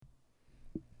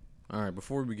All right,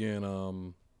 before we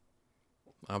begin,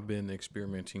 I've been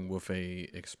experimenting with a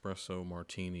espresso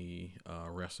martini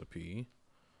recipe.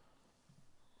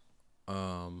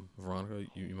 Veronica,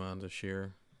 you mind to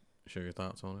share your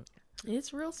thoughts on it?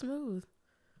 It's real smooth.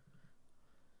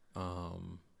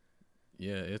 Um,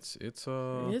 yeah, it's It's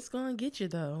gonna get you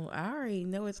though. I already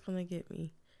know it's gonna get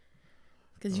me.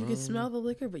 Cause you can um smell the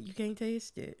liquor, but you can't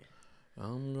taste it.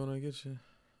 I'm gonna get you.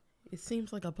 It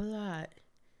seems like a plot.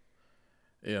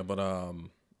 Yeah, but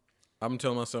I've been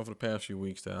telling myself for the past few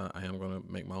weeks that I am gonna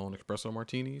make my own espresso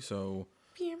martini. So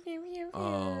Pew, pew, pew, pew.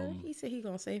 um, He said he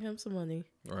gonna save him some money.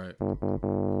 right.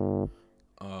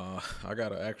 I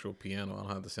got an actual piano. I don't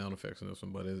have the sound effects in this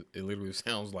one, but it literally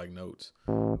sounds like notes.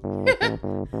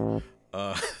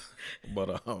 Uh,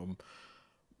 but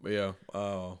yeah.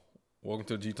 Welcome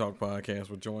to the G Talk podcast.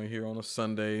 We're joined here on a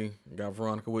Sunday. Got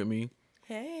Veronica with me.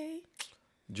 Hey.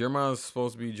 Jeremiah's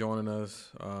supposed to be joining us.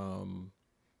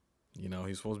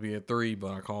 He's supposed to be at 3,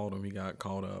 but I called him. He got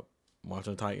caught up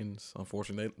watching Titans.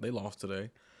 Unfortunately, they lost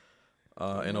today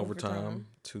in overtime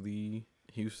to the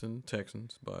Houston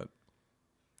Texans. But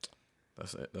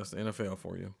that's it. That's the NFL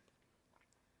for you.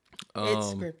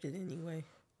 It's scripted anyway.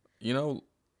 You know,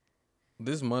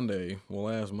 last Monday,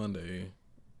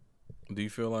 do you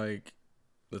feel like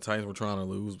the Titans were trying to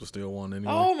lose but still won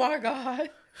anyway? Oh my god.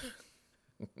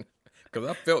 Because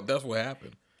I felt that's what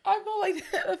happened. I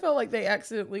felt like they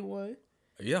accidentally won.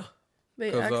 Yeah.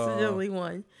 They accidentally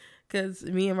won. Because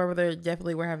me and my brother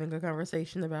definitely were having a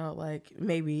conversation about, like,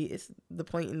 maybe it's the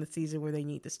point in the season where they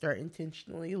need to start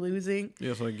intentionally losing.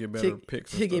 Yeah, so they get better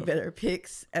picks. To get better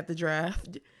picks at the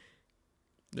draft.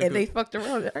 Yeah, and they fucked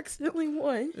around and accidentally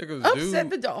won. Yeah, upset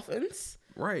the Dolphins.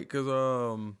 Right, because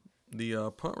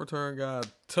the punt return guy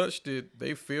touched it.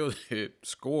 They fielded it,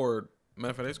 scored.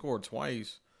 Matter of fact, they scored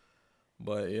twice.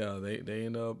 But, yeah, they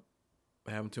end up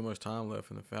having too much time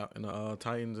left, and the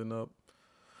Titans ended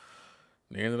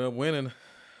up winning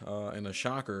in a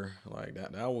shocker like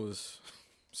that. That was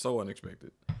so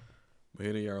unexpected. But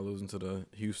here they are losing to the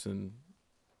Houston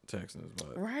Texans.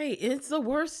 But right, it's the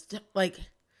worst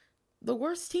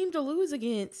team to lose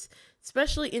against,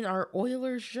 especially in our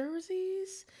Oilers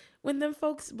jerseys. When them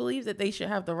folks believe that they should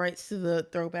have the rights to the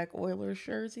throwback Oilers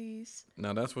jerseys.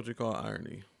 Now that's what you call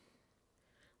irony.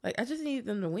 Like, I just need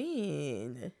them to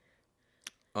win.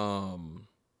 But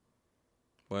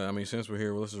I mean, since we're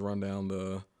here, let's just run down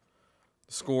the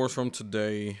scores from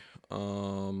today.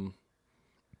 I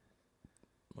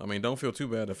mean, don't feel too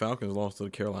bad. The Falcons lost to the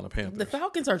Carolina Panthers. The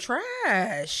Falcons are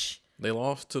trash. They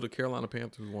lost to the Carolina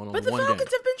Panthers one on one game. But the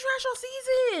Falcons have been trash all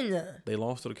season. They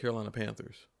lost to the Carolina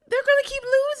Panthers. They're going to keep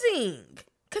losing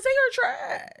because they are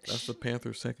trash. That's the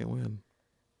Panthers' second win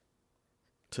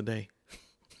today.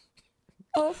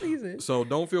 All season. So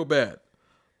don't feel bad.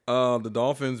 The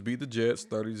Dolphins beat the Jets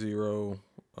 30-0.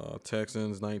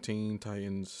 Texans 19,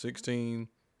 Titans 16.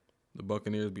 The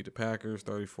Buccaneers beat the Packers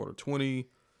 34-20.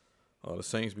 The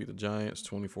Saints beat the Giants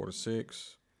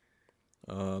 24-6.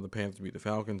 The Panthers beat the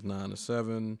Falcons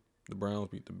 9-7. The Browns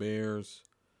beat the Bears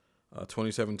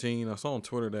 2017. I saw on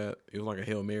Twitter that it was like a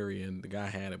Hail Mary and the guy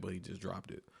had it, but he just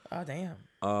dropped it. Oh, damn.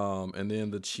 And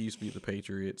then the Chiefs beat the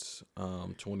Patriots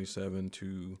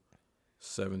 27-17.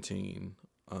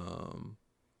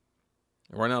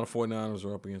 Right now, the 49ers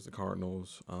are up against the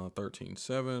Cardinals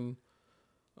 13-7.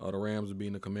 The Rams are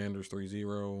beating the Commanders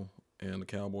 3-0. And the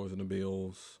Cowboys and the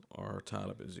Bills are tied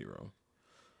up at 0.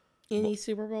 Any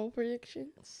Super Bowl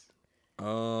predictions?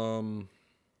 So,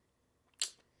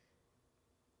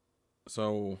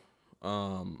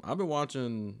 I've been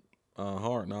watching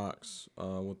Hard Knocks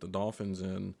with the Dolphins,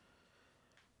 and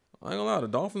I ain't gonna lie, the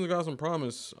Dolphins got some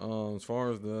promise as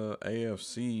far as the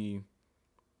AFC.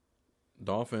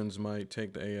 Dolphins might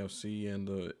take the AFC and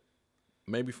the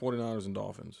maybe 49ers and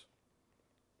Dolphins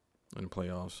in the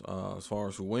playoffs. As far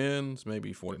as who wins,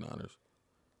 maybe 49ers.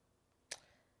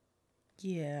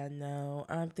 Yeah, no.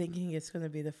 I'm thinking it's going to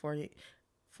be the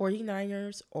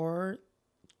 49ers or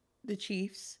the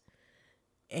Chiefs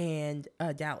and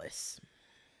Dallas.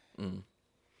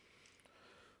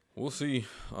 We'll see.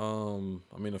 I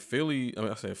mean, I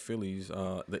said Phillies.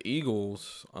 The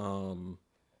Eagles,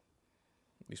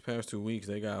 these past 2 weeks,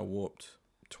 they got whooped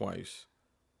twice,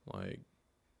 like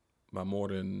by more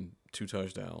than 2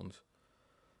 touchdowns.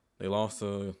 They lost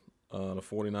to the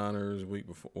 49ers week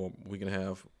and a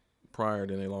half prior.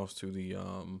 Then they lost to the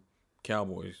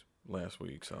Cowboys last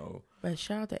week. So, but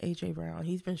shout out to AJ Brown.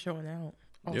 He's been showing out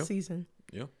all season.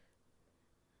 Yeah.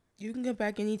 You can get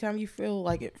back anytime you feel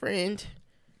like it, friend.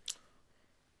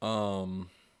 Well,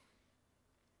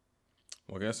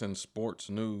 I guess in sports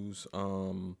news,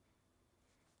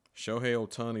 Shohei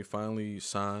Ohtani finally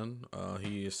signed.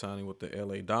 He is signing with the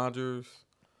LA Dodgers.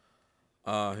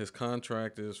 His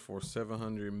contract is for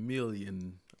 $700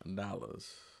 million.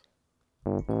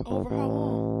 Over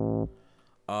how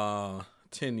long?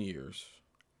 10 years.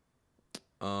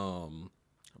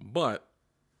 But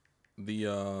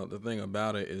the thing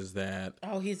about it is that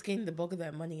Oh, he's getting the bulk of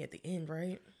that money at the end,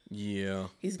 right? yeah,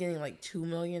 He's getting like $2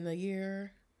 million a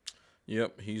year.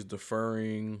 yep, he's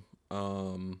deferring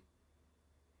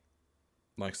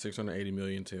like 680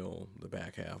 million till the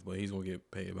back half, but he's gonna get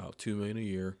paid about 2 million a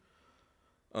year.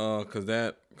 Cause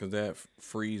that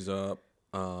frees up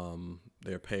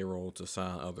their payroll to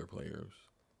sign other players.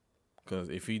 Cause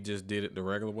if he just did it the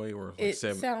regular way, or like It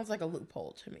sounds like a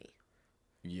loophole to me.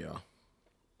 yeah,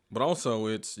 but also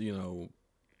it's he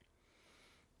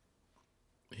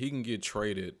can get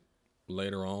traded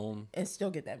later on And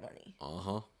still get that money.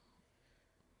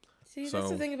 See, that's the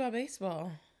So thing about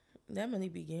baseball. That money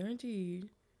be guaranteed.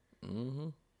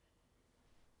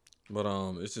 but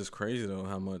it's just crazy though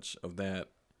how much of that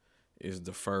is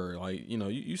deferred. Like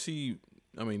you see,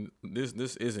 I mean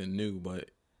this isn't new,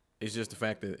 but it's just the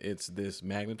fact that it's this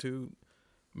magnitude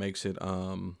makes it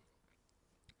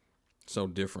so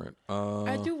different.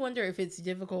 I do wonder if it's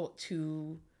difficult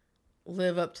to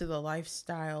live up to the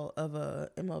lifestyle of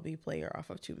a MLB player off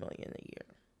of $2 million a year.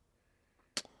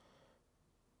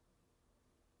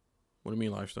 What do you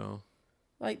mean lifestyle?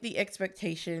 Like the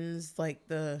expectations, like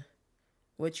the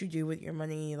what you do with your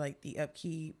money, like the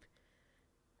upkeep.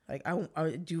 Like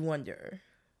I do wonder,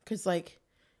 because like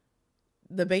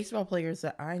the baseball players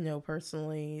that I know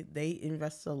personally, they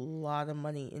invest a lot of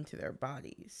money into their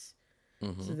bodies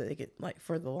so that they get like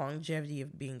for the longevity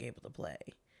of being able to play.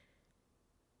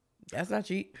 That's not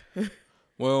cheap.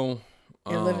 Well,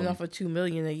 And living off of $2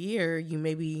 million a year, you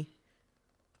maybe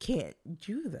can't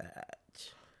do that.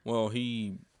 well,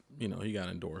 he got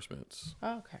endorsements,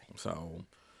 Okay. so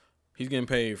he's getting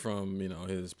paid from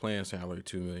his playing salary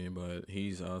 $2 million, but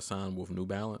he's signed with New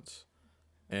Balance,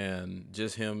 and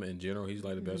just him in general, he's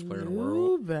like the best player in the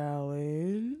world. New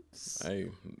Balance. Hey,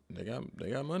 they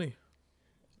got money.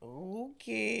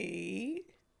 Okay.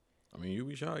 I mean, you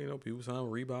be shocked, people sign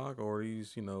Reebok or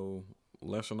these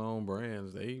lesser known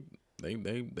brands. They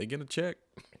get a check.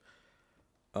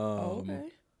 Okay.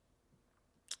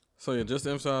 So yeah, just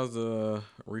to emphasize the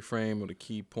reframe of the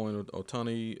key point,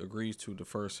 Ohtani agrees to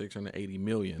defer $680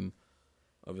 million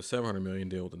of his $700 million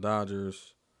deal with the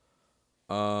Dodgers.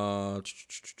 So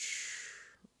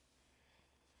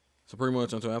pretty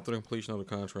much until after the completion of the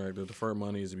contract, the deferred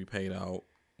money is to be paid out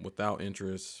without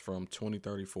interest from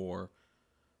 2034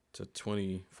 to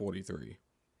 2043.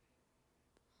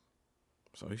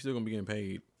 So he's still gonna be getting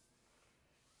paid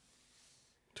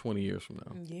 20 years from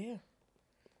now. Yeah.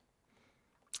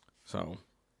 So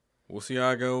we'll see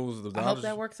how it goes. I hope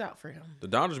that works out for him. The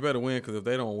Dodgers better win, because if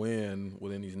they don't win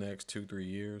within these next 2-3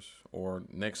 years, or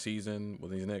next season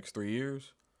within these next 3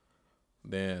 years,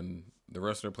 then the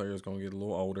rest of their players gonna get a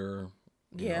little older.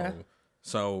 You know.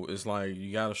 So it's like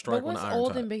you gotta strike when the iron's hot.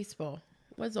 What's old in baseball?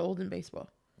 What's old in baseball?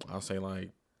 I'll say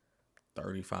like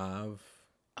 35.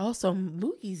 Also,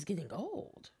 Mookie's getting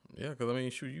old. Yeah, because I mean,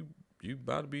 shoot, you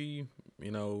about to be,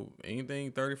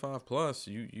 anything 35 plus,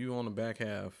 you on the back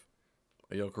half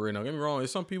of your career. Now, don't get me wrong,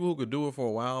 there's some people who could do it for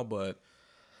a while, but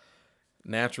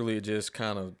naturally it just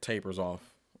kind of tapers off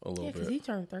a little bit. Yeah, because he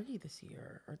turned 30 this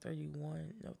year, or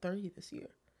 31. No, 30 this year.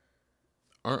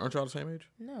 Aren't y'all the same age?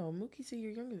 No, Mookie's a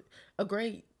year younger. A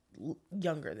grade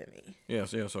younger than me.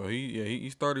 Yes, yeah. So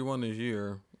he's 31 this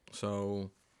year.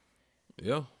 So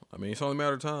yeah, I mean it's only a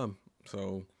matter of time.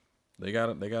 So they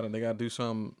gotta do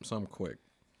something quick.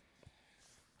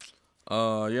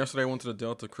 Yesterday I went to the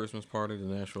Delta Christmas party, the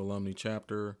Nashville alumni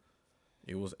chapter.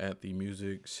 It was at the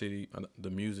Music City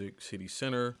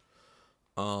Center.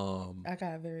 I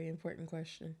got a very important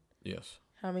question. Yes.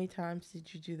 How many times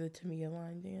did you do the Tamia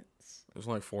line dance? It was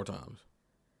like 4 times.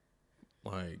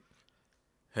 Like,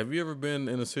 have you ever been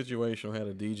in a situation or had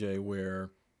a DJ where,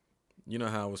 you know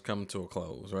how it was coming to a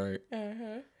close, right?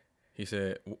 Uh-huh. He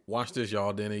said, watch this,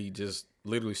 y'all. Then he just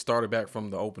literally started back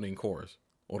from the opening chorus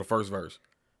or the first verse,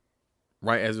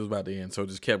 right as it was about to end. So it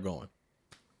just kept going.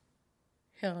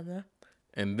 Hell no.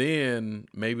 And then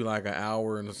maybe like an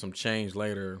hour and some change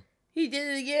later, he did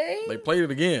it again? They played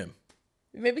it again.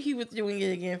 Maybe he was doing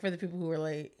it again for the people who were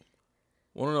late.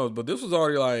 One of those, but this was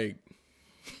already like...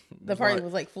 The party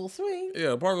was like full swing?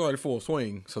 Yeah, the party was already full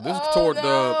swing. So this is toward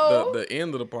the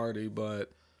end of the party,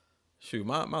 but shoot,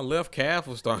 my left calf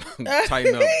was starting to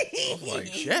tighten up. I was like,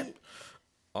 shit.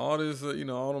 All this,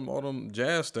 all them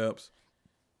jazz steps.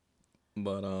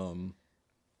 But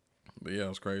yeah, it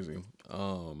was crazy.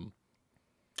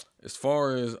 As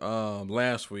far as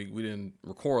last week, we didn't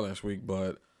record last week,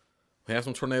 but we had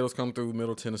some tornadoes come through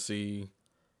Middle Tennessee.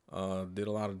 Did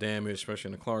a lot of damage, especially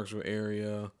in the Clarksville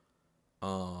area,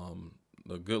 the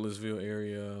Goodlettsville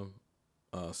area,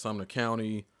 Sumner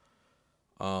County.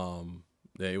 Yeah,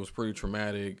 it was pretty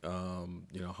traumatic.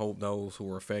 Hope those who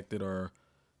were affected are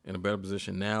in a better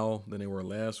position now than they were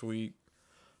last week.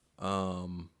 I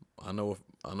know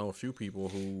a few people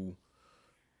who,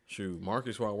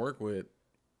 Marcus, who I work with,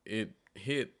 it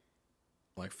hit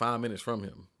like 5 minutes from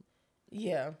him.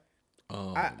 Yeah.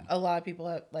 A lot of people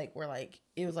were like,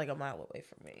 it was like a mile away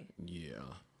from me. Yeah.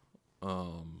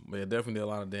 But it definitely did a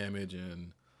lot of damage,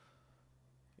 and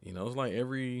it's like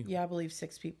every. Yeah, I believe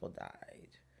 6 people died.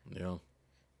 Yeah.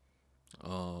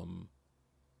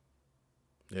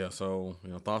 Yeah. So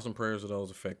thoughts and prayers to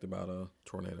those affected by the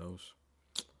tornadoes.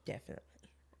 Definitely.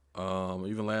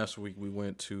 Even last week we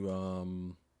went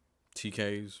to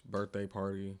TK's birthday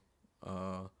party.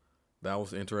 That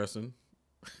was interesting.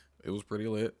 It was pretty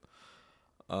lit.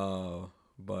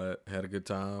 But had a good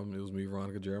time. It was me,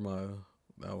 Veronica, Jeremiah.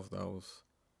 That was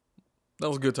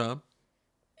a good time.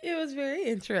 It was very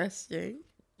interesting.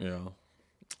 Yeah.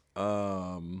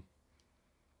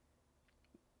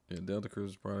 Delta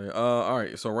Cruise party. All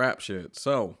right. So rap shit.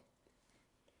 So,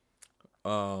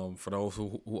 for those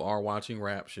who are watching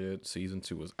rap shit, season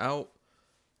 2 is out.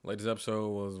 Latest episode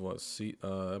was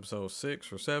episode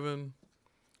 6 or 7.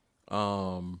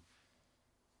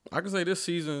 I can say this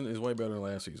season is way better than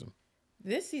last season.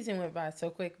 This season went by so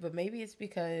quick, but maybe it's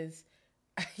because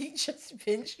I just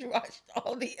binge watched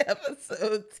all the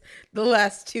episodes the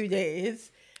last 2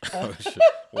 days. Oh, shit.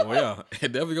 Well, yeah,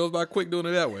 it definitely goes by quick doing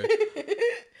it that way.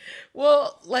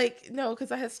 Well, no,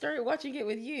 because I had started watching it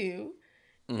with you,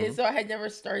 Mm-hmm. and so I had never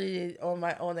started it on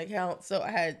my own account, so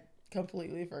I had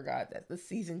completely forgot that the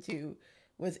season 2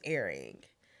 was airing.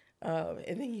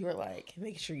 And then you were like,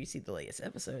 make sure you see the latest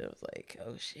episode. I was like,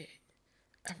 oh shit,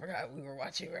 I forgot we were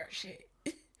watching rap shit.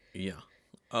 Yeah.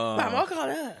 But I'm all caught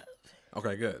up.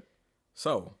 Okay, good.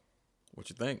 So, what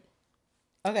you think?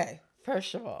 Okay,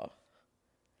 first of all,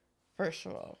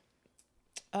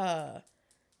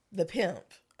 the pimp,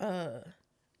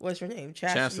 what's her name?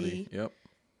 Chastity. Yep.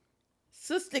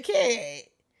 Sister Kid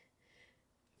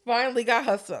finally got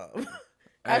her some.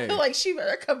 I feel like she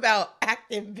better come out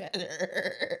acting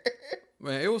better.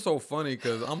 Man, it was so funny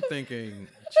because I'm thinking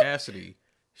Chastity,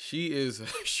 she is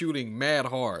shooting mad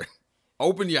hard.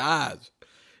 Open your eyes.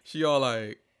 She all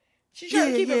like, she's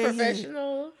trying to keep it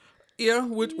professional. Yeah,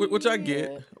 which I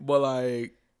get, but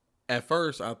like at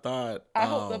first I thought. I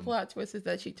hope the plot twist is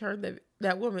that she turned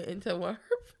that woman into one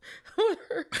of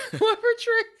her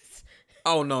tricks.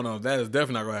 Oh no, that is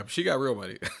definitely not gonna happen. She got real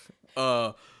money.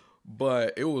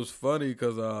 But it was funny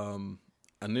because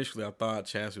initially I thought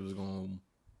Chastity was gonna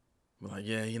be like,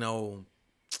 yeah, I'm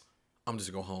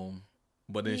just gonna go home.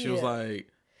 But then she was like,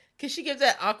 because she gives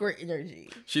that awkward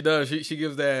energy. She does. She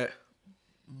gives that.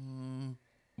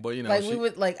 But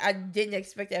I didn't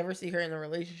expect to ever see her in a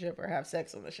relationship or have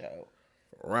sex on the show.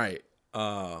 Right.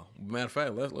 Matter of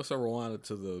fact, let's rewind it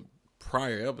to the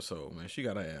prior episode. Man, she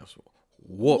got her ass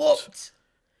whooped.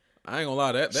 I ain't gonna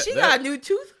lie, that she got a new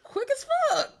tooth quick as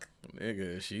fuck.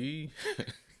 Nigga,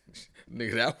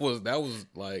 nigga, that was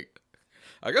like,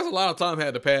 I guess a lot of time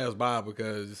had to pass by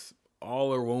because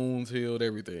all her wounds healed,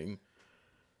 everything.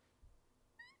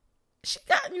 She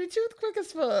got a new tooth quick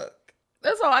as fuck.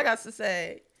 That's all I got to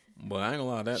say. But I ain't gonna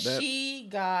lie, that she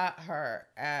got her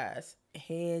ass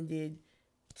handed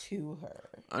to her.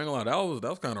 I ain't gonna lie, that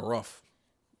was kind of rough.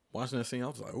 Watching that scene, I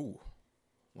was like, ooh,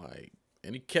 like,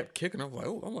 and he kept kicking. I was like,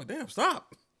 oh, I'm like, damn,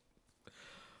 stop.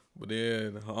 But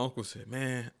then her uncle said,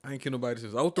 man, I ain't killed nobody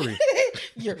since 03.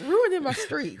 You're ruining my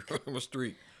streak. My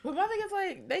streak. But my thing is,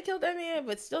 like, they killed that man,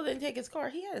 but still didn't take his car.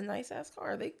 He had a nice ass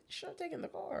car. They should have taken the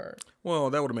car. Well,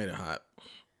 that would have made it hot.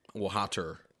 Well,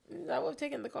 hotter. I would have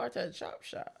taken the car to a chop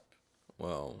shop.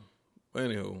 Well,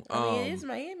 anywho. I mean, it is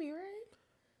Miami, right?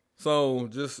 So,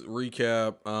 just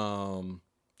recap.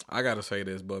 I gotta say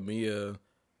this, but Mia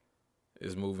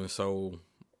is moving so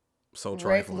trifling.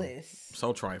 Reckless.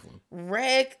 So trifling.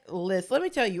 Reckless. Let me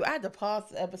tell you, I had to pause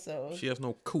the episode. She has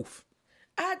no coof.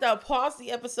 I had to pause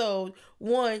the episode,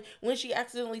 one, when she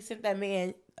accidentally sent that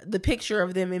man the picture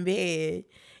of them in bed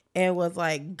and was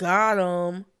like, got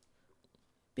him.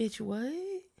 Bitch, what?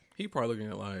 He probably looking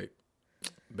at like,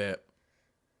 bet.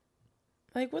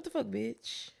 Like, what the fuck,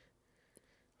 bitch?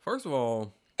 First of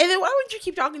all. And then why wouldn't you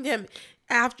keep talking to him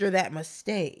after that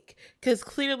mistake? Because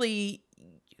clearly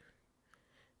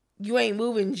you ain't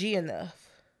moving G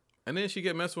enough. And then she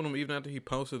get messed with him even after he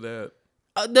posted that.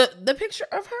 The picture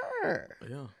of her.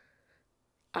 Yeah.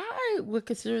 I would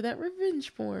consider that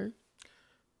revenge porn.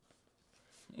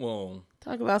 Well,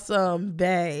 Talk about some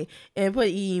bae and put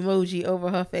emoji over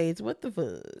her face. What the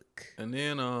fuck? and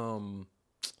then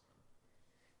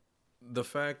the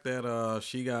fact that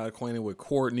she got acquainted with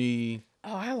Courtney,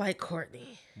 Oh, I like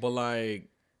Courtney. but like,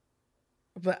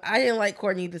 But I didn't like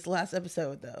Courtney this last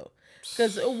episode though.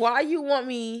 Because why you want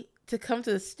me to come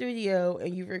to the studio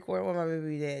and you record with my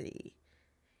baby daddy?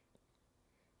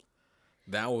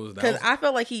 that Because was I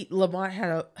felt like Lamont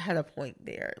had a point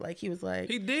there. Like he was like,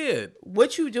 he did.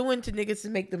 "What you doing to niggas to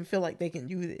make them feel like they can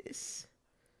do this?"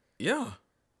 Yeah,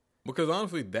 because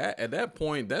honestly, that at that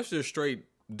point, that's just straight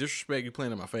disrespect. You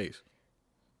playing in my face.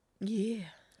 Yeah.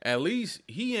 At least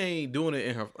he ain't doing it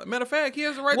in her. Matter of fact, he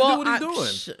has the right to do what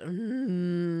he's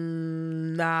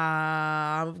doing.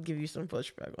 Nah, I'll give you some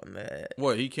pushback on that.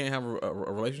 What, he can't have a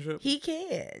relationship? He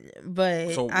can,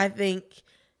 but So I think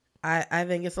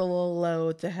it's a little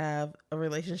low to have a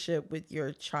relationship with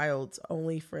your child's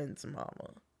only friend's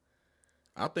mama.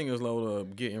 I think it's low to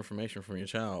get information from your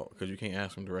child because you can't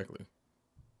ask him directly.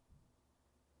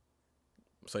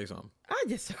 Say something. I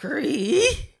disagree.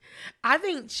 I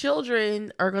think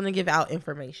children are going to give out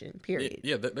information, period.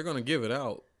 Yeah, they're going to give it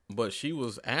out, but she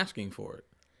was asking for it.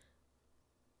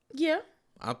 Yeah.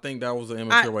 I think that was an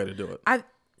immature way to do it.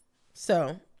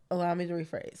 So, allow me to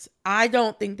rephrase. I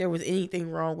don't think there was anything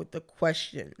wrong with the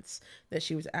questions that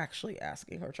she was actually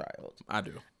asking her child. I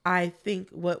do. I think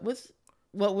what was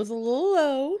a little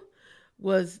low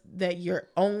was that you're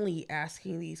only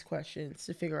asking these questions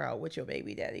to figure out what your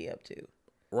baby daddy up to.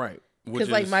 Right. Because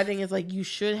like my thing is like you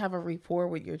should have a rapport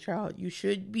with your child. You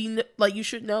should be like you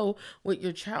should know what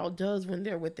your child does when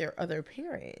they're with their other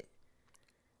parent.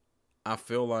 I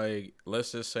feel like,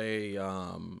 let's just say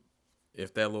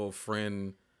if that little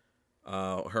friend,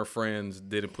 her friends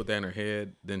didn't put that in her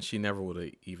head, then she never would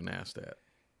have even asked that.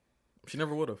 She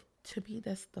never would have. To me,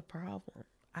 that's the problem.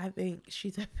 I think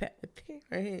she's a bad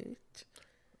parent.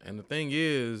 And the thing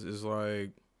is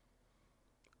like,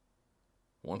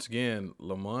 once again,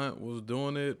 Lamont was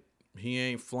doing it. He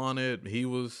ain't flaunted. He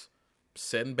was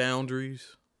setting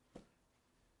boundaries.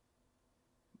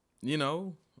 You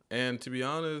know, and to be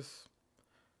honest,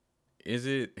 is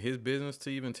it his business to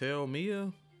even tell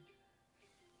Mia?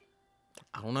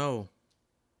 I don't know.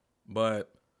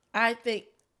 But I think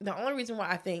the only reason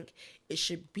why I think it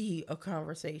should be a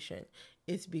conversation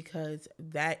is because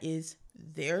that is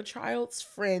their child's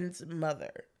friend's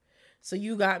mother. So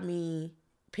you got me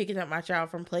picking up my child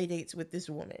from play dates with this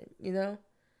woman, you know?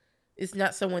 It's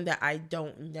not someone that I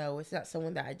don't know. It's not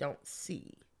someone that I don't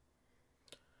see.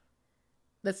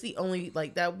 That's the only,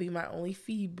 like, that would be my only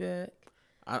feedback.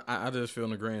 I just feel in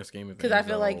the grand scheme of things. Because I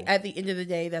feel like at the end of the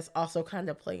day, that's also kind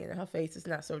of playing in her face. It's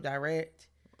not so direct.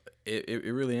 It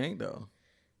really ain't, though.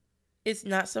 It's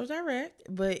not so direct,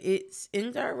 but it's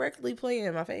indirectly playing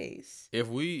in my face. If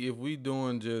we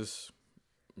doing just,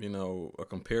 you know, a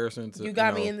comparison to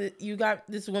you got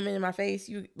this woman in my face.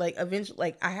 You like eventually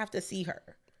like I have to see her.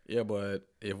 Yeah, but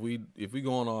if we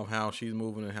going off how she's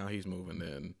moving and how he's moving,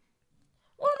 then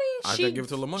well, I mean, I should give it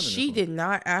to Lamont. She did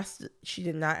not ask. She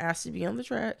did not ask to be on the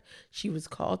track. She was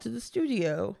called to the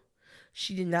studio.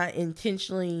 She did not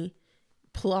intentionally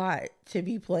plot to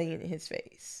be playing in his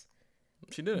face.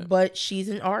 She didn't. But she's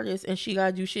an artist and she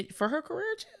gotta do shit for her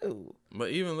career too. But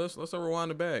even let's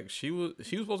rewind it back. She was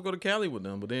supposed to go to Cali with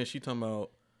them, but then she talking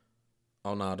about,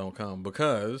 oh no, don't come,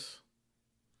 because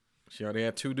she already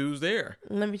had 2 dudes there.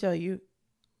 Let me tell you,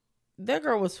 that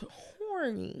girl was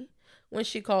horny when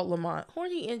she called Lamont.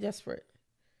 Horny and desperate.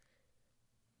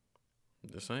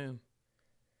 Just saying.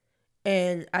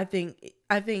 And I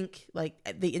think like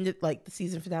at the end of like the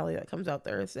season finale that comes out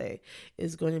Thursday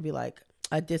is going to be like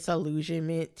a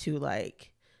disillusionment to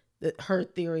like her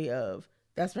theory of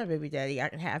that's my baby daddy. I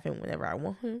can have him whenever I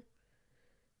want him.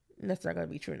 And that's not going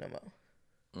to be true no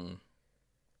more.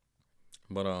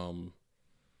 But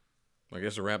I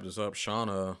guess to wrap this up,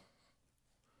 Shauna,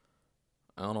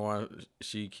 I don't know why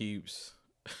she keeps,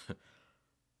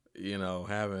 you know,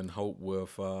 having hope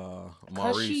with Maurice.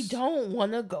 Because she don't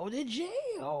want to go to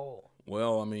jail.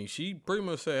 Well, I mean, she pretty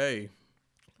much said, "Hey,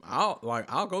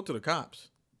 I'll go to the cops.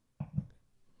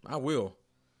 I will."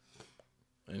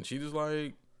 And she just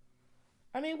like,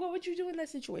 I mean, what would you do in that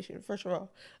situation? First of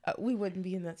all, we wouldn't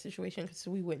be in that situation because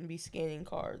we wouldn't be scanning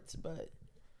cards. But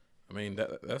I mean,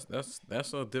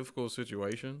 that's a difficult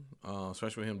situation,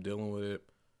 especially him dealing with it,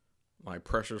 like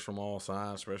pressures from all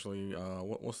sides. Especially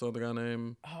what's the other guy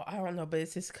name? Oh, I don't know, but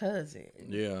it's his cousin.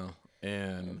 Yeah,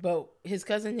 but his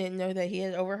cousin didn't know that he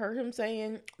had overheard him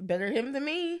saying, "Better him than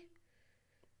me."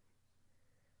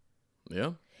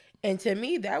 Yeah. And to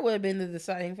me, that would have been the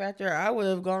deciding factor. I would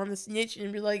have gone to snitch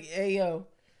and be like, "Hey, yo,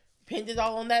 pinned it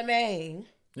all on that man."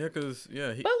 Yeah, because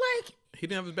But like, he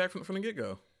didn't have his back from the get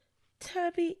go.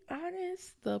 to be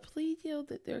honest, the plea deal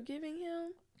that they're giving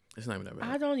him, It's not even that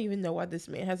I bad. don't even know why this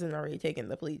man hasn't already taken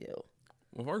the plea deal.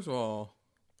 Well, first of all,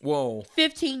 whoa,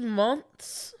 15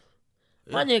 months,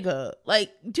 my nigga.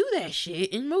 Like, do that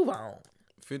shit and move on.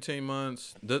 15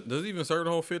 months. Does he even serve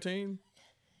the whole 15?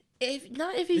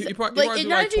 If he's He probably do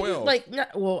not like if he's 12. like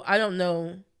not well, I don't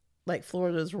know like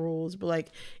Florida's rules, but like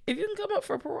if you can come up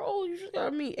for parole, you just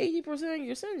gotta meet 80% of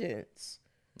your sentence.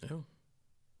 Yeah.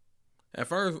 At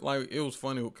first, like, it was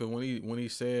funny because when he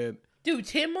said, Dude,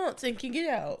 10 months and can get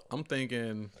out. I'm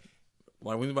thinking,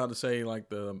 like, when he was about to say, like,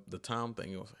 the time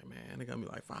thing, it was like, man, they gonna be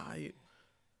like 5.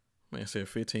 Man said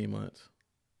 15 months.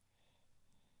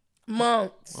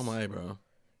 Months. I'm like, hey, bro.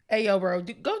 Hey, yo, bro,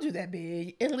 go do that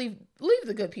big and leave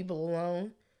the good people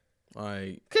alone.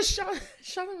 Like, Because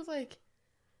Shauna was like,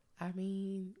 I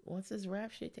mean, once this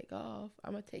rap shit take off,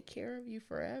 I'm going to take care of you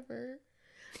forever.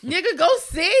 Nigga, go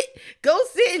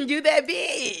sit and do that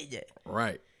bid.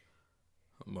 right.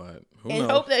 But who and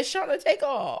knows? hope that Shauna take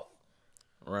off.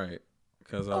 Right.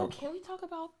 Because can we talk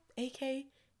about AK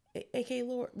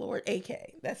Lord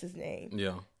AK? That's his name.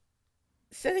 yeah.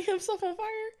 Setting himself on fire?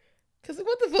 Because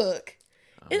what the fuck?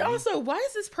 And also, why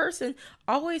does this person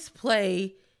always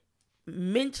play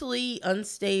mentally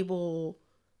unstable,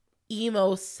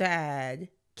 emo, sad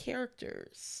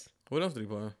characters? What else did he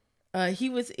play? He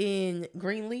was in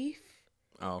Greenleaf,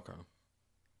 Oh, okay.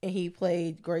 and he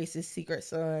played Grace's secret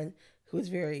son, who was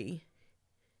very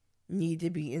need to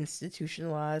be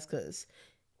institutionalized because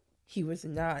he was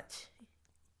not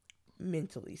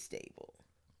mentally stable.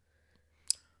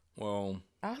 Well,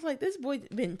 I was like, this boy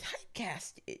been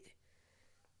typecasted.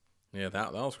 yeah,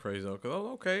 that was crazy though. Cause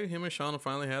okay, him and Shauna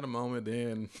finally had a moment.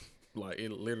 Then, like,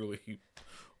 it literally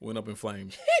went up in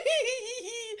flames.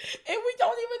 And we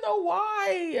don't even know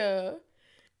why.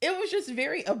 It was just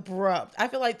very abrupt. I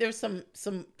feel like there's some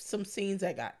scenes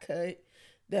that got cut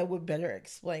that would better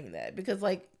explain that, because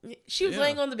like she was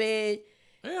laying on the bed.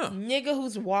 Yeah. Nigga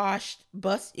who's washed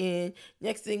bust in.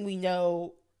 Next thing we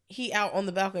know, he out on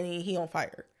the balcony and he on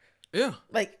fire. Yeah.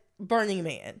 Like Burning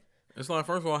Man. It's like,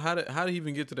 first of all, how did he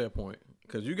even get to that point?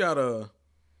 Because you gotta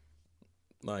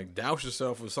like douse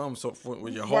yourself with something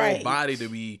with your whole body to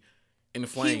be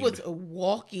inflamed. He was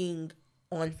walking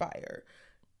on fire.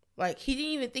 Like, he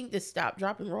didn't even think to stop,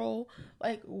 drop, and roll.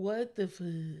 Like, what the fuck?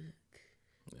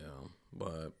 Yeah,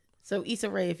 but so Issa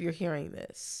Rae, if you're hearing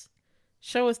this,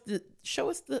 show us the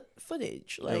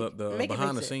footage. Like, the make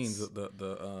behind it the make scenes, sense.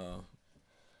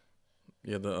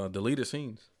 the deleted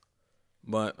scenes.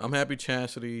 But I'm happy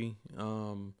Chastity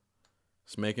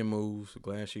is making moves.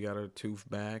 Glad she got her tooth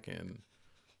back, and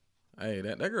hey,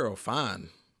 that girl fine.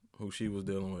 Who she was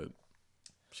dealing with,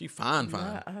 she fine.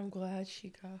 I'm glad she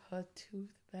got her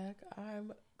tooth back.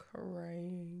 I'm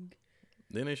crying.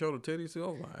 Then they showed the titties too. I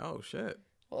was like, oh shit.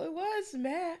 Well, it was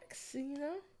Max, you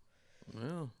know.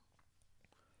 Yeah.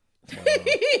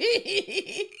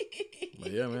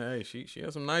 But yeah, man. Hey, she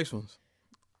has some nice ones.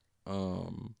 But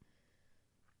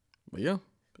yeah,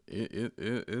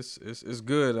 it's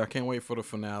good. I can't wait for the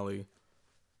finale,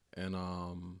 and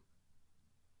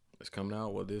it's coming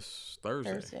out this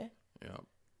Thursday. Yeah.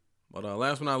 But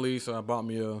last but not least, I bought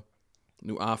me a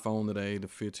new iPhone today. The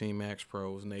 15 Max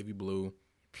Pro is navy blue.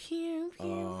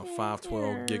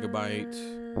 512 gigabytes.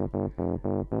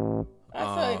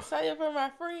 I'm so excited for my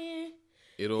friend.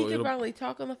 He can finally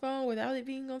talk on the phone without it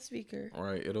being on speaker. All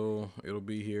right, it'll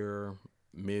be here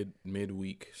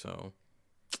midweek. So,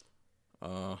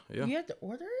 yeah. You had to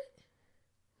order it?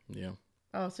 Yeah.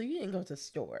 Oh, so you didn't go to the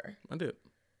store? I did.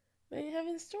 They didn't have it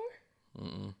in the store?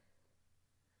 Mm-mm.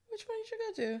 Which one you should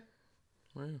go to?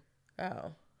 Right.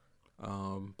 Oh.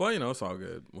 But it's all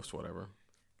good. Whatever.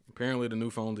 Apparently, the new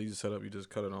phone's easy to set up. You just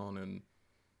cut it on and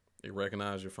it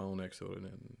recognizes your phone next to it,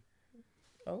 and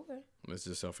okay. It's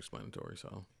just self-explanatory.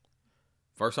 So,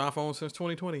 first iPhone since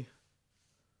 2020.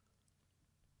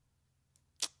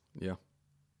 Yeah,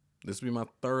 this will be my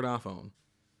third iPhone.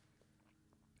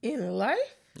 In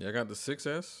life? Yeah, I got the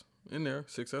 6S in there,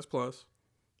 6S Plus,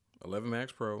 11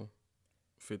 Max Pro,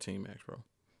 15 Max Pro.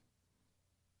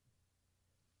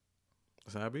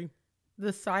 That's how I be.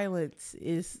 The silence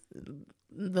is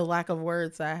the lack of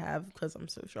words I have because I'm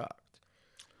so shocked.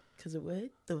 Because of what?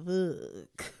 The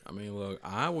fuck? I mean, look,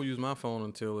 I will use my phone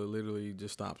until it literally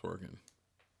just stops working.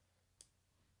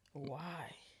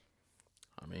 Why?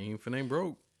 I mean, if it ain't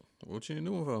broke, what you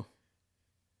doing for?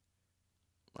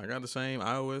 I got the same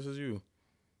iOS as you.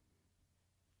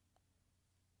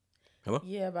 Hello?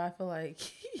 Yeah, but I feel like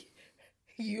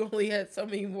You only had so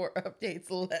many more updates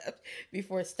left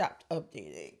before it stopped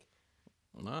updating.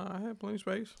 Nah, I had plenty of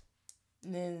space.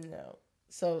 No.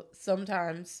 So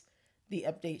sometimes the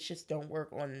updates just don't work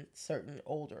on certain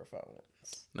older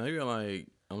phones. Now you're like,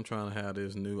 I'm trying to have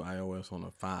this new iOS on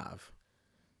a 5.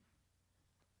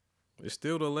 It's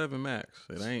still the 11 Max.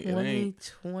 It ain't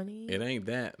 2020? It ain't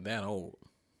that old.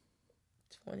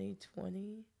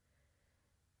 2020?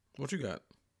 What you got?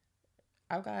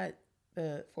 I've got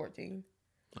the 14.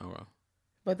 All right.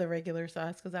 But the regular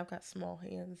size, because I've got small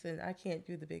hands and I can't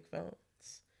do the big phones.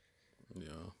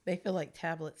 Yeah. They feel like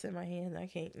tablets in my hand. I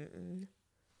can't.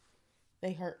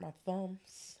 They hurt my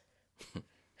thumbs.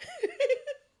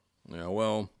 Yeah,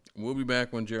 well, we'll be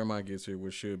back when Jeremiah gets here,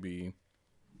 which should be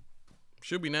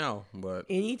now, but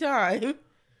Anytime.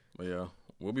 But yeah,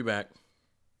 we'll be back.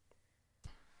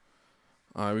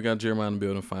 All right, we got Jeremiah in the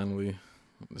building finally.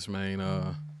 This man,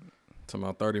 talking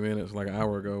about 30 minutes, like an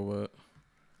hour ago,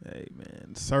 but hey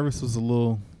man, the service was a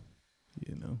little,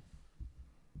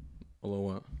 a little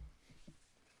what?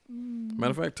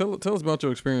 Matter of fact, tell us about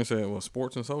your experience at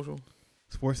Sports and Social.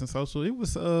 Sports and Social. It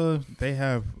was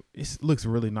it looks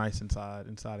really nice inside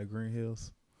of Green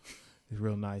Hills. It's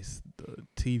real nice. The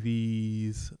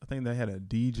TVs. I think they had a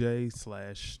DJ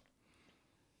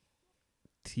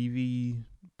 / TV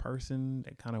person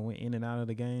that kind of went in and out of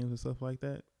the games and stuff like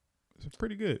that. It's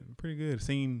pretty good. Pretty good.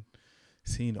 Seen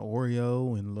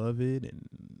Oreo and Love It and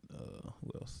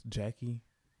who else? Jackie.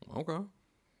 Okay. All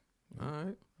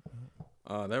right.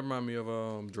 That reminded me of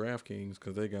DraftKings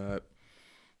because they got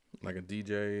like a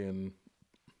DJ and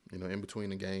in between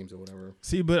the games or whatever.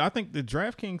 See, but I think the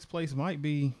DraftKings place might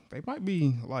be like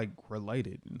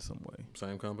related in some way.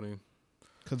 Same company.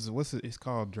 Because it's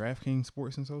called DraftKings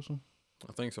Sports and Social?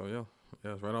 I think so, yeah.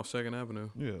 Yeah, it's right off 2nd Avenue.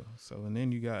 Yeah. So, and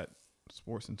then you got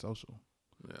Sports and Social.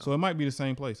 Yeah. So it might be the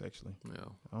same place, actually. Yeah.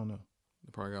 I don't know.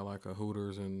 They probably got like a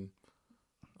Hooters and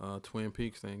Twin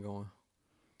Peaks thing going.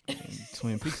 And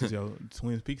Twin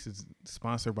Peaks is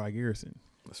sponsored by Garrison.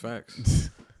 That's facts.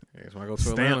 Yeah, so I go to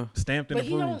Atlanta. Stamped and But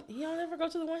approved. he don't ever go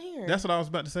to the one here. That's what I was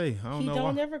about to say. I don't know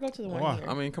why. He don't ever go to the one Why? here.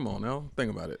 I mean, come on now. Think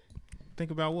about it.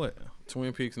 Think about what?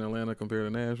 Twin Peaks in Atlanta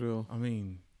compared to Nashville. I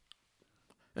mean,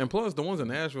 and plus the ones in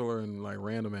Nashville are in like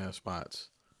random ass spots.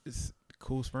 It's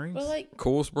Cool Springs. But like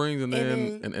Cool Springs and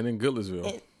then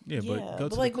Goodlettsville. But go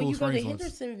to like the when Cool you go to Springs ones.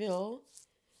 Hendersonville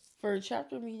for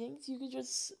chapter meetings, you could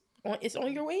just it's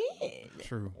on your way in.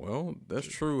 True. Well, that's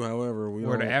true. However,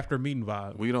 We're the after meeting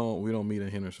vibe. We don't meet in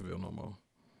Hendersonville no more.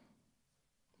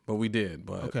 But we did.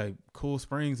 But okay, Cool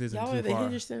Springs isn't y'all too are the far.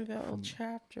 Hendersonville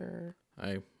chapter.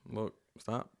 Hey, look,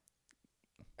 stop.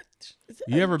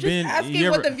 You ever just been? Asking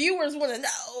what the viewers want to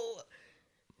know.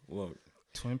 Look,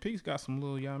 Twin Peaks got some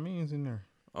little Yamins in there.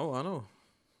 Oh, I know.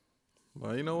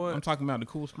 Well, you know what? I'm talking about the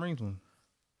Cool Springs one.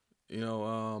 I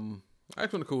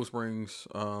actually went to Cool Springs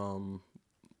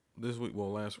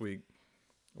last week,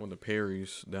 went to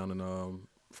Perry's down in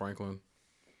Franklin.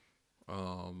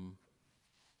 But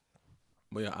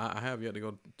yeah, I have yet to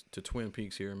go to Twin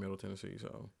Peaks here in Middle Tennessee,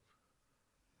 so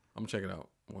I'm gonna check it out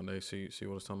one day, see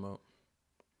what it's talking about.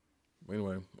 But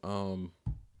anyway,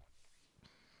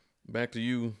 back to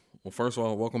you. Well, first of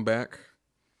all, welcome back.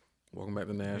 Welcome back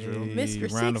to Nashville. Hey, Mr.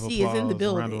 60 is in the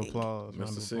building. Round of applause.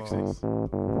 Mr. 60. Hey.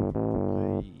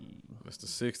 Mr.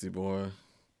 60, boy.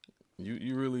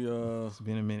 You really It's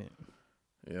been a minute.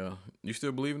 Yeah. You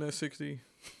still believe in that 60?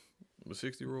 The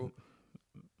 60 rule?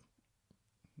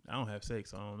 I don't have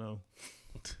sex, so I don't know.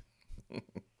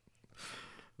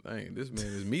 Dang, this man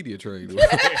is media trained.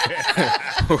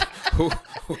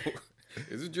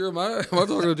 Is it Jeremiah? Am I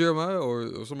talking to Jeremiah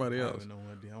or somebody else? I have no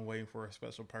idea. I'm waiting for a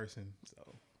special person, so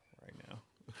right now.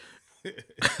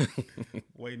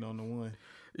 Waiting on the one.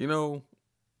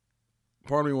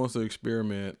 Part of me wants to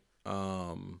experiment.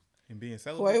 And being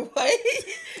celebrated. Wait.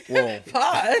 Well,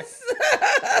 Pause.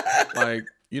 like,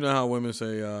 you know how women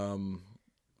say, I'm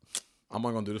not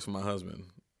going to do this for my husband.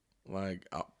 Like,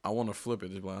 I want to flip it.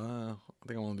 Just be like, I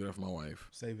think I want to do that for my wife.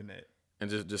 Saving that. And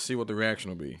just see what the reaction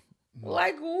will be.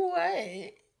 Like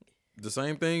what? The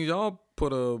same thing y'all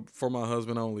put a for my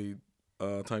husband only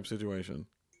type situation.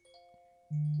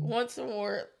 Want some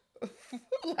more?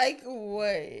 Like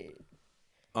what?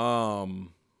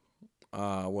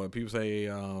 What people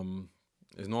say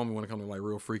is normally when it comes to like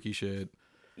real freaky shit.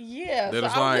 Yeah, That so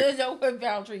it's I like- want to know what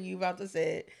boundary you about to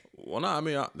set. Well, no, I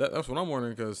mean that's what I'm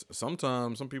wondering because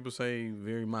sometimes some people say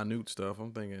very minute stuff.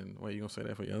 I'm thinking, wait, you gonna say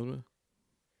that for your husband?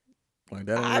 Like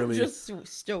that ain't I'm really. just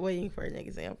still waiting for an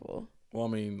example. Well, I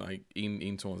mean, like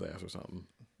eating someone's ass or something.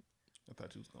 I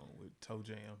thought you was going with toe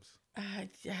jams. I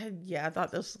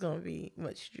thought this was gonna be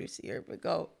much juicier, but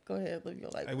go ahead, live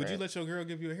your life. Hey, would you Brad. let your girl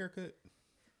give you a haircut?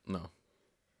 No.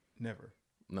 Never.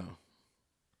 No.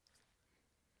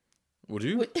 Would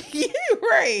you? You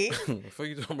right. What the fuck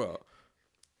you talking about?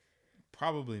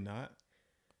 Probably not.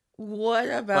 What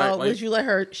about Like- would you let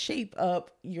her shape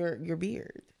up your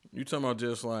beard? You talking about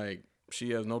just like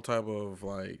she has no type of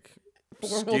like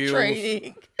Formal skills?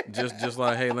 training. Just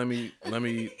like, hey, let me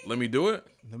do it.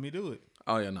 Let me do it.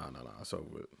 Oh yeah, no, it's over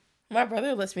with. My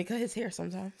brother lets me cut his hair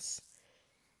sometimes.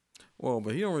 Well,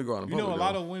 but he don't really go out in You public. know, a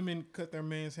lot of women cut their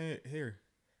man's hair.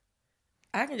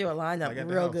 I can do a lineup Like at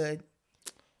the real house. good.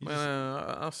 Man,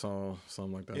 I saw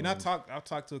something like that. And I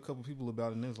talked to a couple people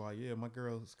about it, and it was like, yeah, my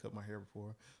girl's cut my hair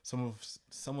before. Some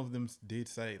of them did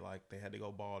say like they had to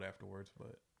go bald afterwards,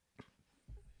 but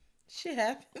Shit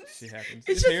happens. shit happens.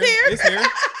 It's just hair. It's hair.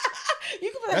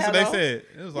 You can put a That's hat what they on. said.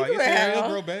 It was like can it's put a hair. hat It'll on.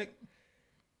 grow back.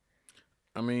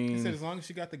 I He mean, said as long as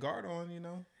she got the guard on, you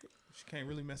know, she can't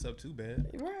really mess up too bad.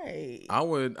 Right. I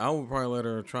would probably let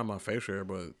her try my facial hair,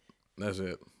 but that's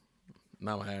it.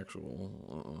 Not my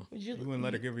actual. Would You wouldn't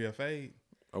let her give you a fade.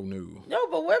 Oh no. No,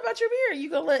 but what about your beard? You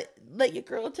gonna let your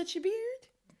girl touch your beard?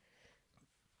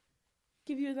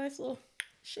 Give you a nice little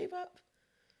shape up?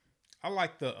 I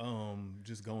like the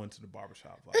just going to the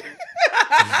barbershop. Like,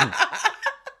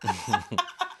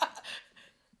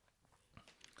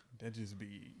 that just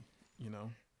be, you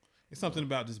know, it's something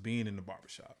about just being in the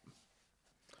barbershop.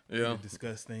 Yeah. To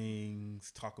discuss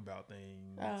things, talk about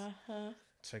things,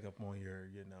 check up on your,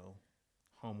 you know,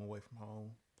 home away from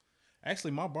home.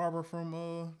 Actually, my barber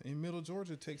from in Middle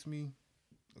Georgia texted me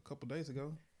a couple days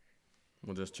ago.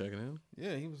 We're just checking in.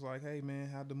 Yeah, he was like, "Hey man,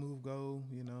 how'd the move go?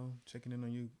 You know, checking in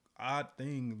on you." Odd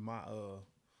thing, my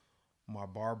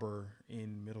barber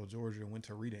in Middle Georgia went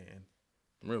to Redan.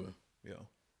 Really?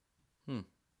 Yeah.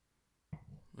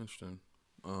 Interesting.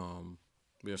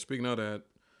 Yeah. Speaking of that,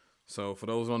 so for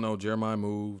those who don't know, Jeremiah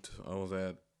moved. I was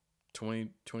at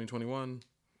 2021.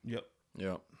 Yep.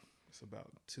 Yep. It's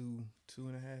about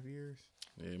 2.5 years.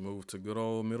 Yeah, he moved to good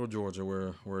old Middle Georgia,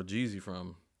 where Jeezy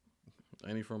from.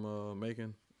 Ain't he from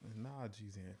Macon? Nah,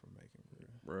 Jeezy ain't from Macon, bro.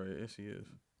 Bro, yes he is.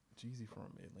 Jeezy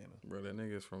from Atlanta. Bro, that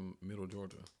nigga is from Middle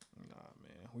Georgia. Nah,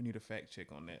 man. We need a fact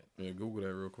check on that. Yeah, Google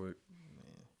that real quick.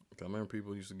 Man, 'Cause I remember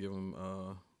people used to give him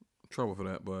trouble for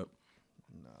that, but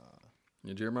nah.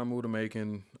 yeah, Jeremiah moved to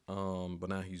Macon, but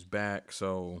now he's back.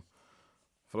 So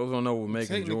for those who don't know what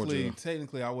Macon, Georgia.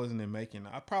 Technically, I wasn't in Macon.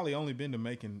 I probably only been to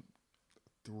Macon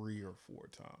 3 or 4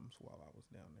 times while I was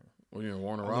down there. Were you in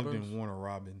Warner I Robins? lived in Warner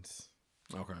Robins,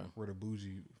 Okay. where the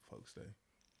bougie folks stay.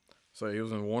 So he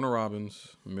was in Warner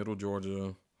Robins, Middle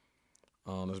Georgia.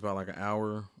 It's about like an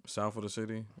hour south of the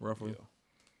city, roughly. Yeah.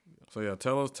 So yeah,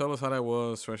 tell us how that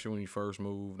was, especially when you first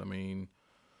moved. I mean,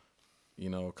 you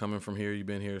know, coming from here, you've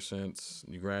been here since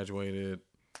you graduated.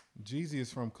 Jeezy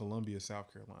is from Columbia,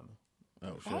 South Carolina.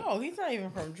 Oh shit. Oh, he's not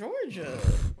even from Georgia.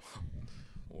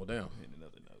 Well, damn. In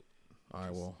another note, All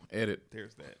right, well, edit.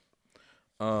 there's that.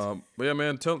 But yeah,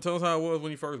 man, tell us how it was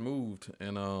when you first moved,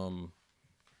 and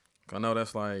I know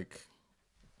that's like,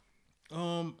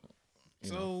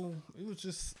 So it was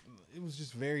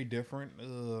just very different.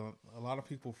 A lot of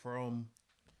people from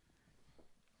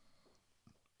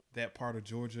that part of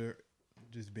Georgia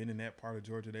just been in that part of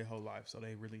Georgia their whole life, so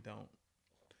they really don't,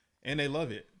 and they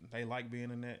love it. They like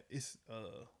being in that. It's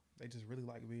they just really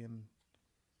like being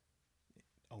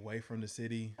away from the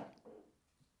city.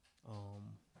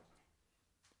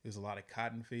 There's a lot of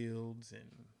cotton fields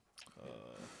and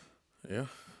yeah,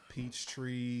 peach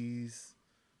trees,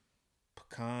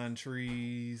 pecan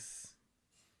trees,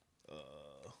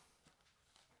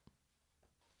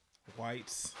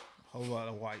 whites, a whole lot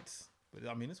of whites. But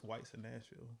I mean, it's whites in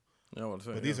Nashville. yeah. What to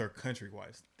say? But these are country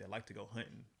whites that like to go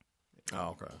hunting.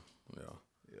 Oh, okay. Yeah.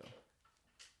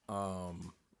 Yeah.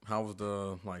 How was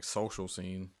the like social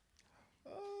scene?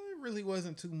 It really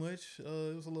wasn't too much.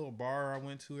 It was a little bar I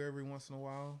went to every once in a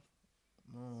while.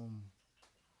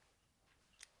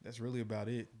 That's really about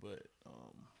it. But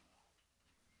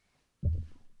it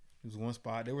was one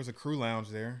spot. There was a crew lounge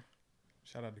there.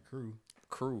 Shout out to Crew.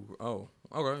 Crew. Oh,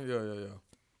 okay.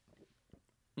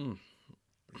 Yeah.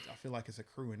 I feel like it's a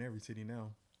crew in every city now.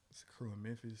 It's a crew in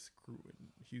Memphis, crew in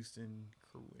Houston,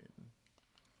 crew in.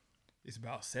 It's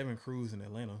about 7 crews in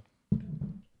Atlanta.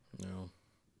 Yeah.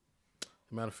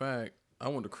 Matter of fact, I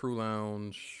went to Crew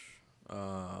Lounge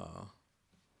for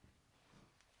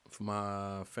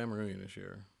my family reunion this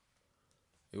year.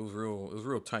 It was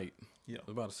real tight. Yeah. It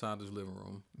was about the size of this living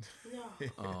room.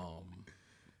 No.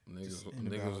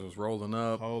 Niggas was rolling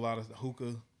up. Whole lot of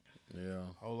hookah, Yeah.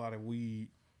 whole lot of weed.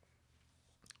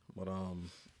 But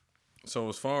so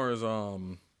as far as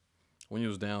when you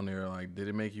was down there, like, did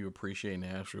it make you appreciate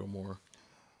Nashville more?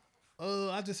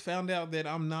 I just found out that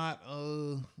I'm not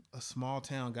a small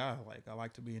town guy. Like I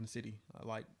like to be in the city. I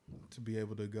like to be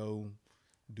able to go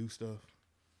do stuff.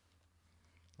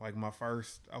 Like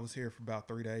I was here for about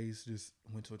 3 days. Just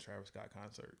went to a Travis Scott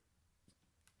concert.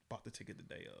 Bought the ticket the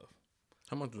day of.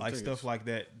 How much was Like tickets? stuff like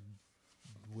that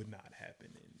would not happen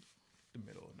in the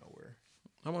middle of nowhere.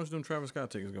 How much do them Travis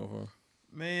Scott tickets go for?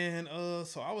 Man,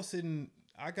 so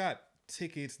I got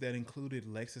tickets that included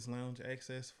Lexus Lounge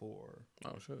access for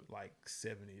like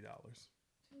 $70.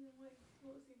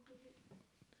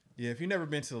 Yeah, if you've never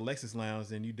been to the Lexus Lounge,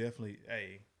 then you definitely,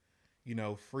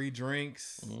 free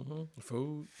drinks,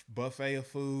 food, buffet of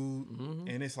food,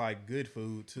 and it's like good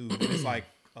food too. And it's like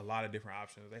a lot of different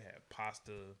options. They have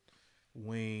pasta,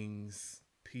 wings,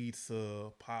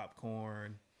 pizza,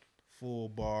 popcorn, full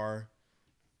bar,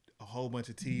 a whole bunch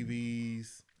of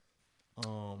TVs,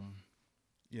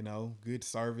 good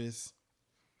service,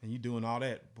 and you doing all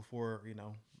that before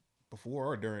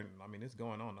or during. I mean, it's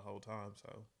going on the whole time.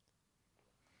 So,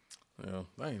 yeah,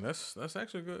 dang, that's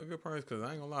actually a good price because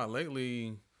I ain't gonna lie.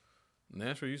 Lately,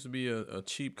 Nashville used to be a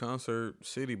cheap concert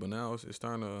city, but now it's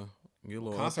starting to get a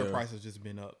little concert up there. prices just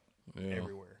been up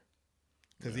everywhere.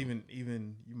 Because even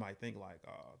you might think like,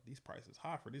 oh, these prices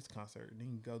high for this concert, and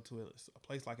then you go to a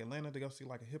place like Atlanta to go see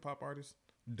like a hip hop artist,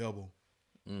 double.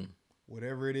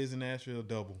 Whatever it is in Nashville,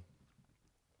 double.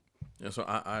 Yeah, so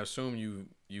I assume you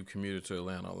commuted to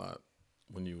Atlanta a lot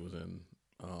when you was in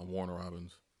Warner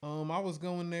Robins. I was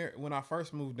going there when I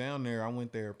first moved down there. I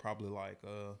went there probably like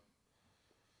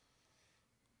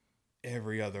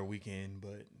every other weekend,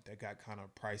 but that got kind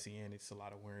of pricey and it's a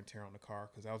lot of wear and tear on the car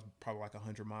because that was probably like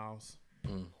 100 miles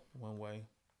one way.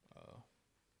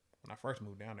 When I first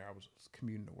moved down there, I was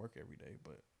commuting to work every day,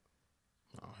 but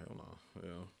oh hell no,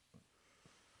 yeah.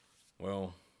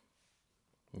 Well,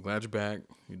 I'm glad you're back.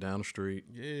 You're down the street.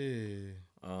 Yeah.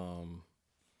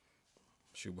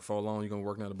 Shoot, before long, you're gonna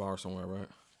work at a bar somewhere, right?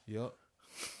 Yep.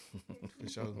 For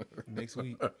sure. Next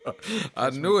week.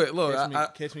 I knew it. Look,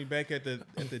 catch me back at the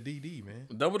DD, man.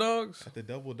 Double Dogs. At the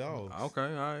Double Dogs. Okay,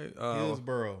 all right.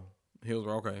 Hillsboro.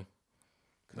 Okay.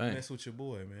 Come mess with your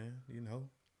boy, man.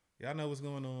 Y'all know what's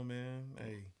going on, man.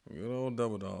 Hey. Good old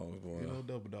Double Dogs, boy. Good old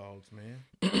Double Dogs, man.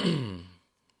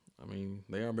 I mean,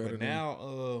 they are better. But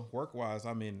now, work wise,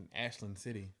 I'm in Ashland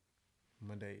City.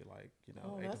 Monday, 8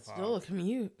 that's to 5. still a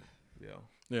commute. Yeah.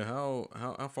 Yeah.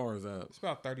 How far is that? It's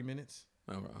about 30 minutes.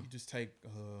 Okay. You just take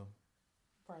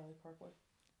Farley Parkway.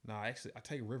 No, actually I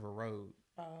take River Road.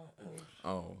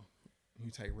 Oh.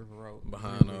 You take River Road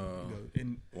Behind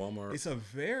Walmart. It's a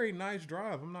very nice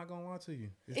drive. I'm not gonna lie to you.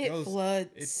 It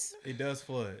floods. It does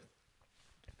flood.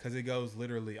 Because it goes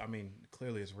literally, I mean,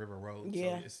 clearly it's River Road.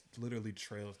 Yeah. So it's literally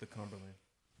trails to Cumberland.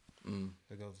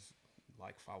 It goes,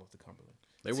 follows the Cumberland.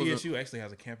 CSU actually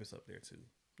has a campus up there, too.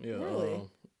 Yeah. Really?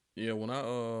 Yeah, when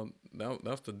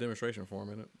that's the demonstration form,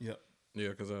 isn't it? Yep. Yeah,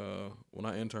 because when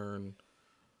I interned,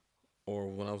 or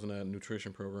when I was in that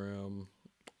nutrition program,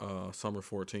 summer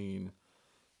 14,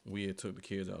 we had took the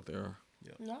kids out there.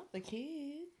 Yep. Not the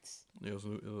kids. Yeah, it was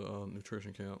a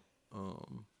nutrition camp.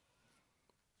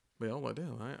 But yeah, I was like,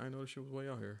 damn, I know this shit was way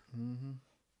out here. Mm-hmm.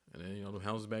 And then, the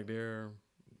houses back there,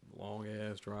 long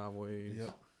ass driveways.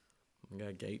 Yep.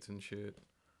 Got gates and shit.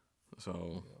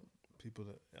 So. Yep. People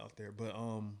out there. But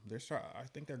I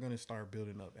think they're going to start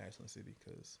building up Ashland City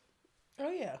because.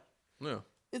 Oh, yeah. Yeah.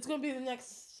 It's going to be the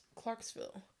next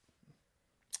Clarksville.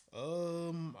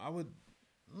 I would.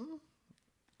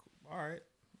 All right.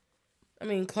 I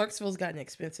mean, Clarksville's gotten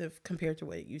expensive compared to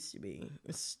what it used to be.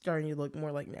 It's starting to look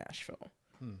more like Nashville.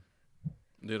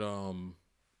 Did was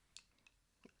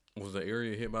the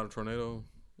area hit by the tornado?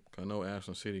 I know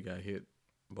Ashland City got hit,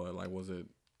 but was it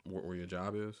where your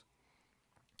job is?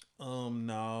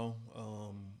 No.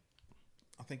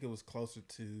 I think it was closer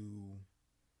to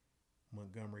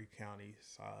Montgomery County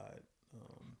side.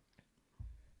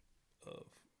 Of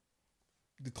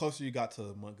the closer you got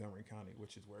to Montgomery County,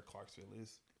 which is where Clarksville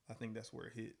is, I think that's where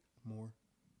it hit more.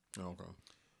 Oh,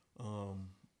 okay.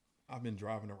 I've been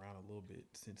driving around a little bit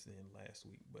since then last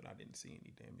week, but I didn't see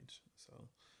any damage. So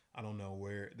I don't know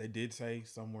where. They did say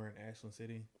somewhere in Ashland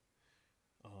City.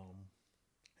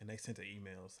 And they sent an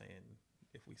email saying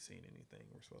if we've seen anything,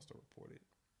 we're supposed to report it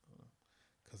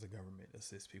because the government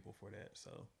assists people for that.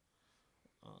 So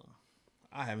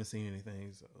I haven't seen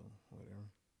anything, so whatever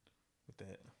with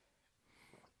that.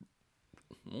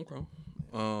 Okay.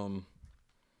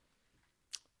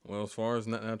 Well, as far as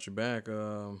not you're back,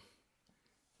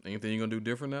 anything you gonna do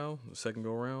different now? The second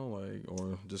go around,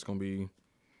 or just gonna be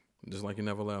just like you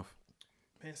never left?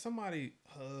 Man, somebody,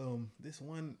 this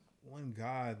one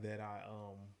guy that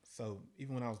so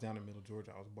even when I was down in Middle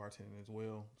Georgia, I was bartending as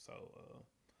well. So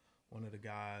one of the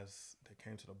guys that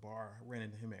came to the bar, I ran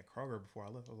into him at Kroger before I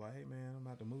left. I was like, hey, man, I'm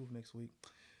about to move next week.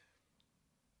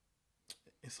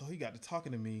 And so he got to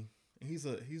talking to me. And he's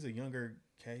a younger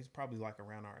cat. He's probably like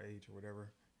around our age or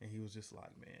whatever. And he was just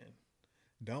like, man,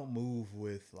 don't move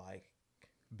with like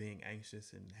being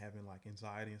anxious and having like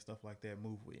anxiety and stuff like that.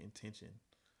 Move with intention.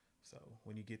 So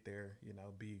when you get there, you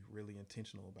know, be really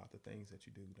intentional about the things that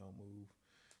you do. Don't move.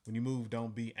 When you move,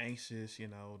 don't be anxious, you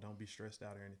know, don't be stressed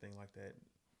out or anything like that.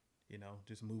 You know,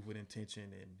 just move with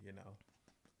intention, and, you know,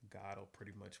 God will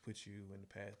pretty much put you in the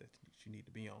path that you need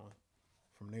to be on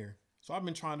from there. So I've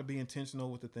been trying to be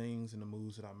intentional with the things and the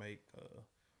moves that I make.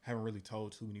 Haven't really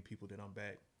told too many people that I'm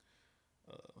back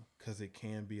because it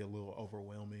can be a little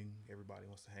overwhelming. Everybody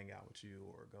wants to hang out with you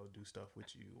or go do stuff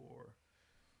with you, or,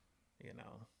 you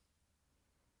know,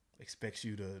 expects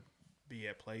you to be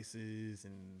at places,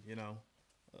 and, you know,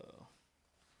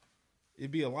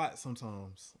 it'd be a lot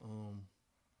sometimes.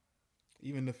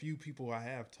 Even the few people I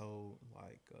have told,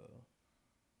 like,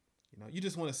 you know, you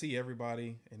just want to see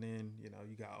everybody, and then, you know,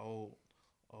 you got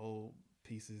old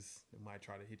pieces that might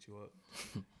try to hit you up.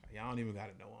 Y'all don't even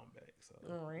got to know I'm back, so you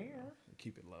know,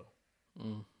 keep it low.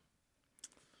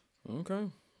 Okay,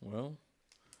 well,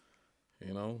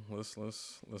 you know, let's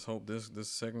hope this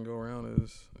second go around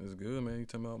is good, man. You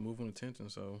talking about moving attention,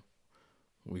 so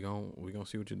we gonna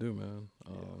see what you do, man.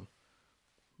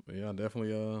 But yeah,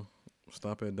 definitely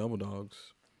stop at Double Dogs.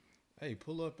 Hey,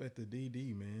 pull up at the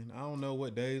DD, man. I don't know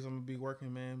what days I'm gonna be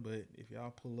working, man, but if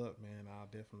y'all pull up, man, I'll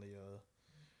definitely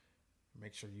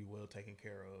make sure you well taken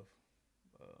care of.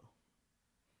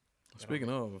 Speaking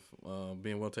of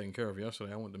being well taken care of,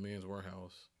 yesterday I went to Men's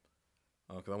Warehouse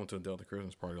because I went to a Delta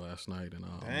Christmas party last night, and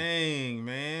dang,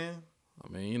 man. I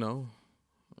mean, you know.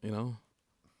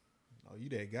 Oh, you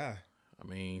that guy. I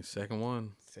mean, second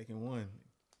one.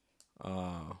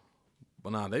 But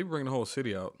nah, they bring the whole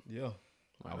city out. Yeah,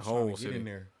 like I was the whole trying to get city in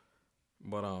there.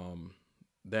 But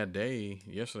that day,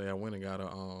 yesterday, I went and got a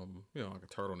you know, like a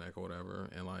turtleneck or whatever,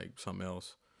 and like something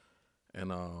else,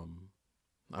 and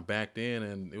I backed in,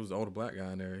 and it was the older black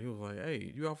guy in there. He was like,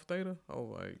 "Hey, you Alpha Theta?" I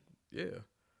was like, "Yeah."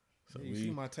 So you see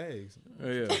my tags.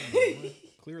 Yeah.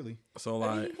 Clearly. So I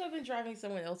mean, like, you could have been driving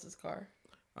someone else's car.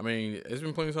 I mean, it's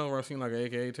been plenty of times where I seen like an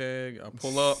AKA tag. I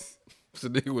pull up, it's a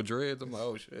nigga with dreads. I'm like,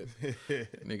 "Oh shit,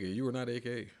 nigga, you were not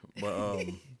AKA." But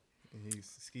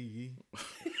he's ski.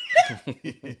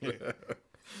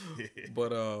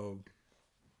 But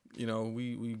you know,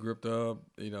 we gripped up.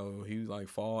 You know, he was like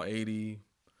fall 80.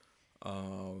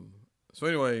 So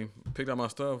anyway, picked up my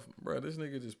stuff, bro. This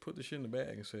nigga just put the shit in the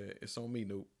bag and said, "It's on me,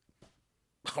 Nope."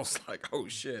 I was like, "Oh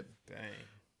shit!" Dang.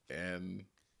 And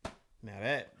now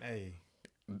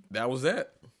that was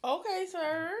that. Okay,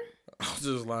 sir. I was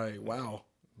just like, "Wow."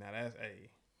 Now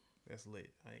that's lit.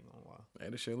 I ain't gonna lie. Hey,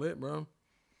 this shit lit, bro.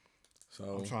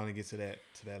 So I'm trying to get to that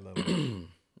level.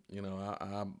 You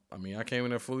know, I mean, I came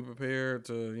in there fully prepared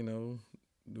to, you know,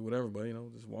 do whatever, but, you know,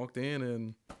 just walked in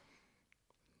and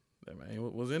that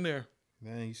man was in there.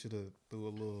 Man, you should have threw a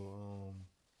little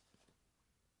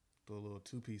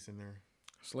 2-piece in there.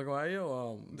 It's like,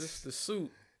 yo, this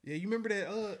suit. Yeah, you remember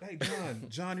that? Hey,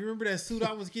 John, you remember that suit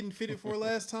I was getting fitted for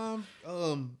last time?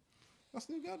 I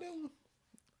still got that one.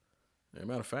 Yeah,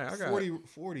 matter of fact, I got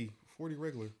 40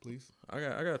 regular, please. I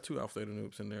got 2 Alpha Theta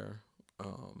Noops in there.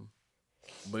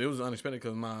 But it was unexpected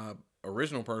because my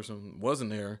original person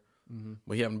wasn't there,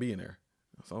 but he happened to be in there.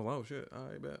 So I was like, "Oh shit, all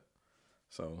right, bet."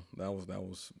 So that was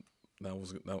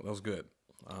good.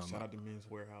 Shout out to Men's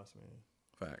Warehouse, man.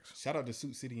 Facts. Shout out to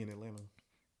Suit City in Atlanta.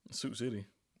 Suit City.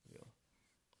 Yeah.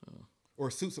 Or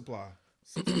Suit Supply.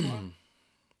 Suit Supply.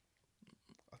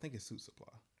 I think it's Suit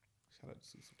Supply. Shout out to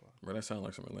Suit Supply. Bro, that sounds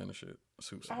like some Atlanta shit.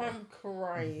 Suit Supply. I'm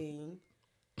crying.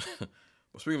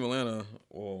 Well, speaking of Atlanta,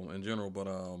 well, in general, but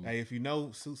hey, if you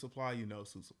know Suit Supply, you know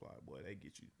Suit Supply, boy. They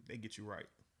get you right.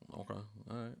 Okay,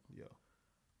 all right.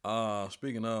 Yeah.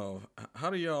 Speaking of, how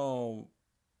are y'all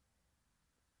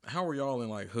in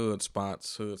like hood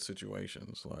spots, hood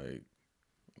situations? Like,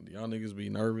 do y'all niggas be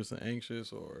nervous and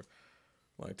anxious, or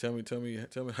like tell me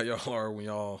how y'all are when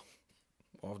y'all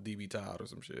off DB Tide or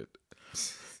some shit?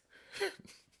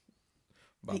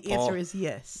 The answer is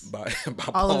yes. By all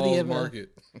Paul's of the above.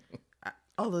 Market.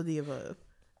 All of the above.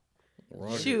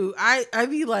 Right. Shoot, I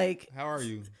be like, how are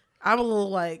you? I'm a little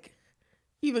like,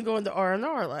 even going to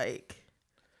R&R, like.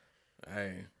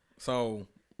 Hey, so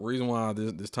reason why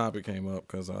this topic came up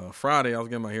because Friday I was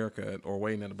getting my haircut or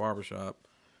waiting at the barbershop.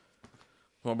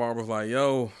 My barber was like,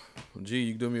 "Yo, G,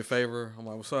 you can do me a favor?" I'm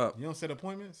like, "What's up?" You don't set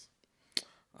appointments?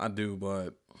 I do,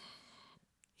 but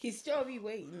He still be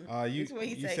waiting. You That's what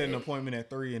he set an appointment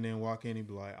at 3 and then walk in and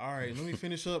be like, all right, let me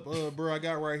finish up, bro. I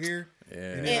got right here. Yeah.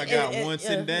 And then I got one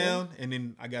sitting down, and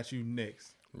then I got you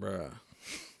next. Bruh.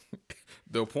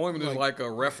 The appointment is like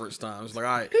a reference time. It's like,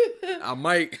 all right, I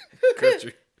might cut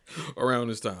you around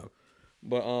this time.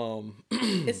 But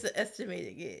it's the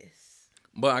estimated guess.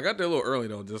 But I got there a little early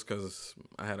though, just because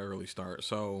I had an early start.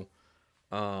 So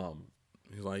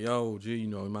he's like, yo, G, you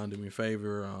mind doing me a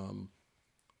favor?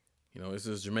 It's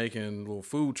this Jamaican little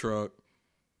food truck.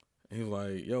 And he was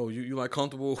like, yo, you like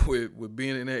comfortable with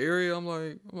being in that area? I'm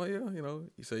like, yeah,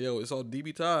 He said, yo, it's all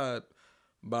DB Tide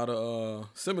by the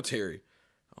cemetery.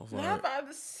 I was Not by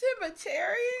the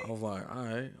cemetery. I was like, all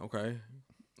right, okay.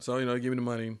 So, he gave me the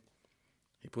money.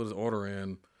 He put his order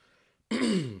in.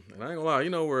 And I ain't gonna lie,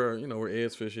 where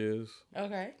Ed's Fish is.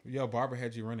 Okay. Yo, Barbara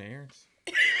had you running errands.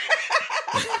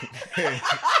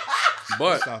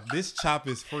 But this chop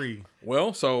is free.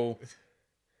 Well, so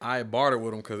I bartered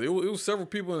with him because it was several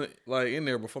people in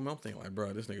there before me. I'm thinking like,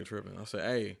 bro, this nigga tripping. I said,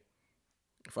 hey,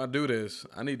 if I do this,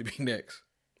 I need to be next.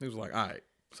 He was like, all right.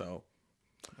 So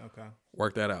okay,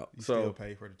 work that out. You still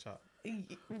pay for the chop.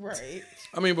 Right.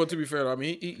 I mean, but to be fair,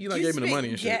 he gave me the money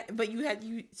and shit. But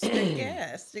you spent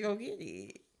gas to go get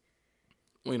it.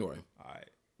 Well, anyway. All right.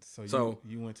 So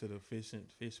you went to the fish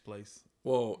place.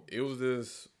 Well, it was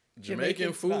this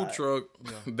Jamaican food truck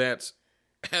that's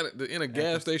in a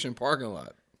gas station parking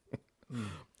lot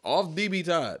off DB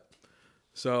Tide.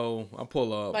 So I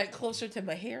pull up like closer to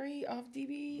Meharry off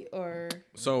DB, or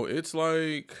so it's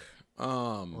like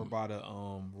or by the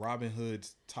Robin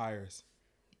Hood's tires.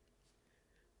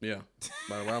 Yeah,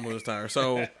 by the Robin Hood's tires.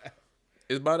 So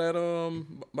it's by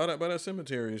that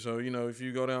cemetery. So if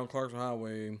you go down Clarksville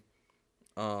Highway,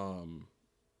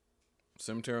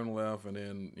 cemetery on the left, and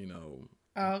then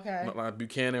okay, like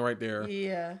Buchanan right there.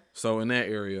 Yeah. So in that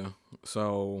area,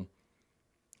 so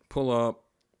pull up.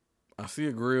 I see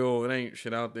a grill. It ain't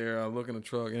shit out there. I look in the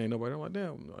truck. It ain't nobody. I'm like,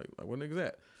 damn. Like where niggas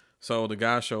at? So the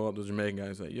guy show up. The Jamaican guy.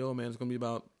 He's like, yo, man, it's gonna be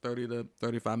about 30 to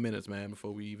 35 minutes, man,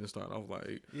 before we even start. I was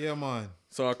like, yeah, man.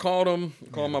 So I called him.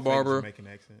 Called my barber. Jamaican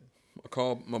accent. I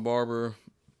called my barber.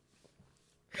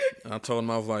 And I told him,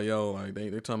 I was like, yo, like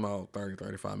they talking about 30,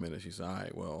 35 minutes. He said, all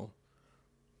right, well,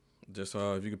 just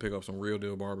if you could pick up some Real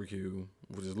Deal Barbecue,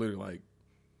 which is literally like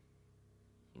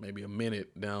maybe a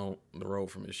minute down the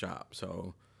road from his shop.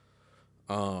 So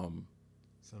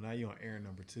now you're on errand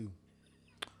number 2.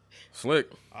 Slick.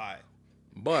 All right.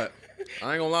 But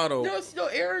I ain't gonna lie though. No, it's still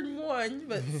errand 1,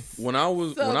 but when I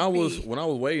was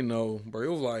waiting though, bro,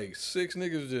 it was like 6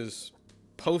 niggas just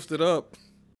posted up.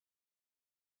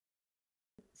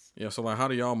 Yeah, so like how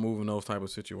do y'all move in those type of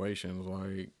situations?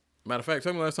 Like, matter of fact,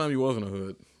 tell me last time you was in the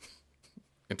hood.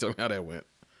 And tell me how that went.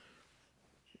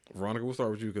 Veronica, we'll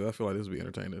start with you because I feel like this will be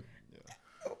entertaining.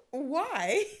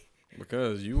 Why?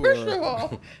 Because you First of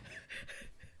all,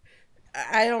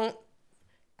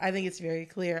 I think it's very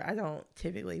clear. I don't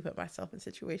typically put myself in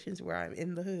situations where I'm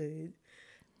in the hood.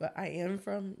 But I am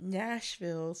from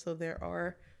Nashville, so there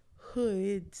are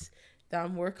hoods that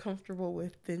I'm more comfortable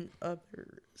with than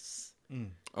others.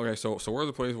 Okay, so where's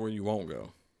the place where you won't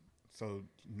go? So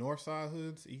north side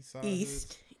hoods, east side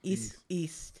East. hoods?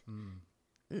 East.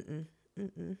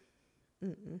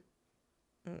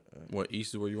 What,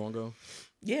 east is where you won't go?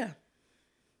 Yeah.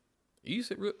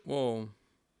 East, well...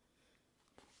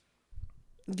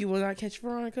 You will not catch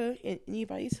Veronica in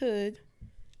anybody's hood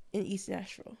in East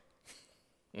Nashville.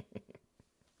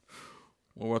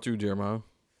 What about you, Jeremiah?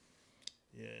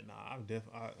 Yeah, nah, I'm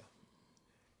definitely...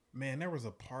 Man, there was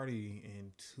a party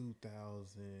in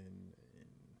 2000.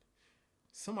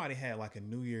 Somebody had like a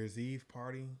New Year's Eve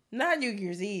party. Not New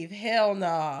Year's Eve. Hell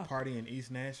nah. Party in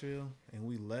East Nashville. And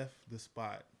we left the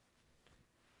spot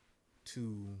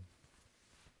to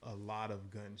a lot of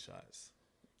gunshots.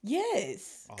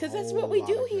 Yes. Because that's what we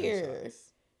do here.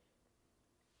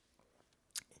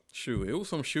 Shoot, it was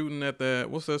some shooting at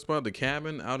what's that spot? The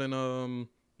Cabin out in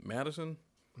Madison.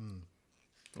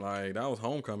 Like, that was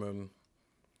homecoming.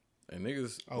 And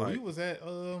niggas. We was at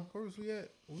where was we at?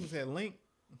 We was at Link.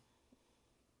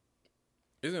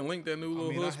 Isn't Link that new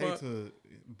little hood spot? I hate to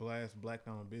blast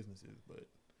black-owned businesses, but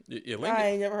yeah, Link. I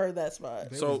ain't never heard that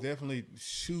spot. They was definitely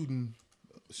shooting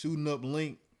up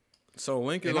Link. So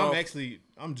Link is. And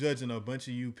I'm judging a bunch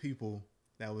of you people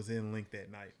that was in Link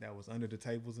that night, that was under the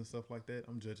tables and stuff like that.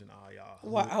 I'm judging all y'all.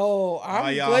 Wow,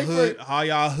 all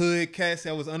y'all hood cats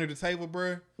that was under the table,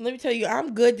 bro. Let me tell you,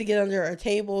 I'm good to get under a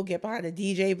table, get behind a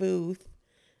DJ booth.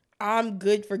 I'm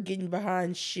good for getting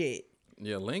behind shit.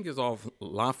 Yeah, Link is off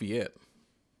Lafayette.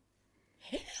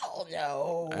 Hell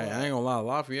no. Hey, I ain't gonna lie,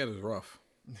 Lafayette is rough.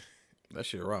 That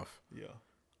shit rough. Yeah.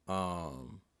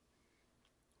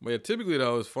 But yeah, typically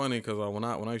though, it's funny because when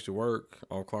I used to work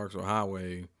on Clarksville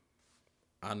Highway,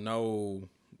 I know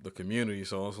the community,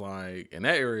 so it's like in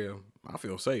that area, I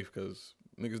feel safe because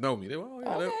niggas know me. They, oh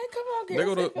yeah, Okay, come on, they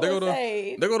girl. go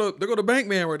to they go to bank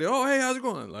man right there. Oh hey, how's it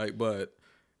going? Like, but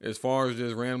as far as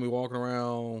just randomly walking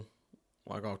around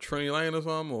like on Trinity Lane or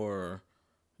something, or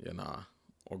yeah, nah.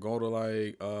 Or go to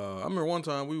like I remember one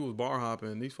time we was bar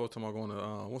hopping. These folks talking about going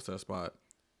to what's that spot?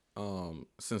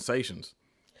 Sensations.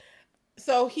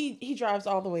 So he drives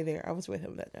all the way there. I was with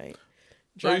him that night.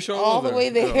 So you Drives sure all was the way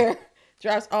there? there.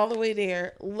 Drives all the way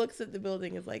there. Looks at the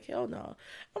building. Is like, hell no.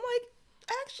 I'm like,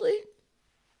 actually,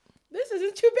 this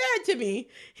isn't too bad to me.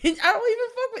 And I don't even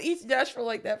fuck with East Nashville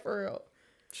like that for real.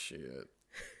 Shit.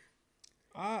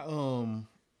 How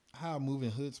I move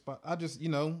in hood spot. I just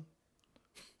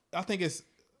I think it's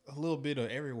a little bit of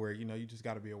everywhere. You just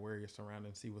got to be aware of your surroundings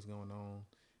and see what's going on.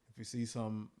 If you see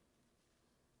some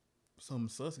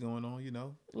sus going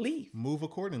on, Leave. move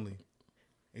accordingly.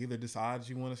 Either decide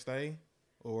you want to stay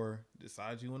or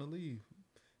decide you want to leave.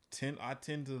 I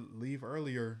tend to leave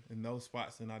earlier in those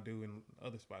spots than I do in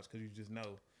other spots because you just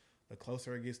know the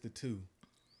closer it gets to 2,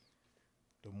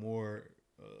 the more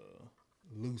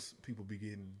loose people be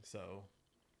getting. So,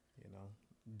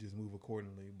 you just move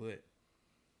accordingly. But,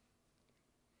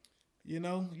 you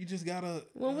just gotta.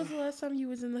 When was the last time you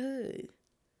was in the hood?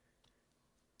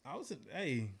 I was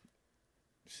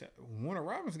Warner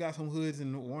Robins got some hoods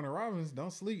in Warner Robins.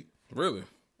 Don't sleep. Really?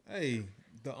 Hey,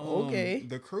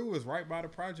 the crew is right by the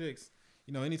projects.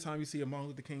 Anytime you see a Martin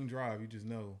Luther King Drive, you just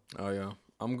know. Oh yeah,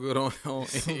 I'm good on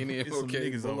any It's some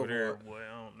niggas over there, Boulevard. boy.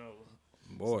 I don't know.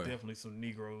 Boy, It's definitely some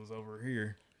Negroes over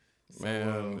here. So,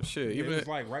 man, shit. Even it was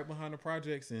like right behind the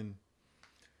projects, and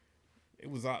it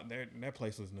was out there. That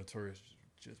place was notorious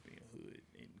just being hood.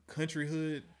 And country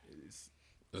hood is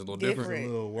it's a little a different.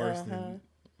 little worse than,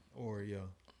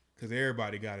 because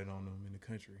everybody got it on them in the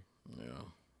country. Yeah,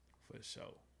 For sure.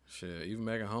 shit. Even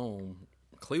back at home,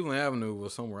 Cleveland Avenue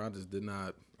was somewhere I just did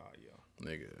not. Oh yeah.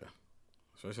 Nigga,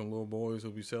 especially some little boys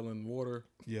who be selling water.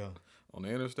 Yeah. On the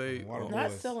interstate. Water Oh, boy. Not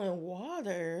boys. selling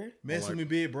water. Mess with me,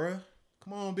 big bruh.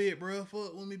 Come on, big bruh.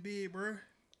 Fuck with me, big bruh.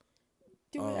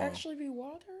 Do it actually be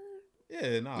water?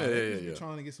 Yeah, nah. Yeah, They yeah, just be yeah.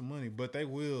 trying to get some money, but they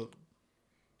will.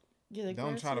 Get aggressive?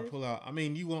 Don't try to pull out. I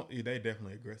mean, you won't. Yeah, they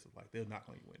definitely aggressive. Like they'll knock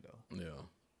on your window yeah.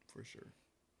 for sure.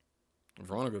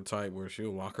 Veronica the type where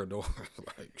she'll lock her door.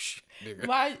 Like, shit, nigga.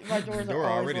 My doors Door are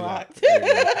always already locked.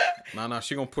 Nah,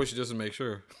 she gonna push it just to make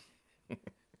sure.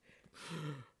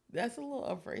 That's a little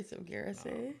abrasive,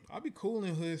 Garrison. I'll be cool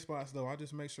in hood spots though. I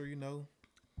just make sure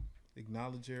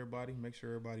acknowledge everybody, make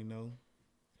sure everybody know.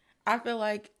 I feel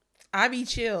like I be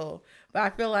chill, but I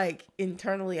feel like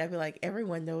internally I feel like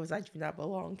everyone knows I do not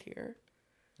belong here.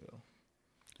 Yeah.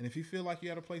 And if you feel like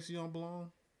you're at a place you don't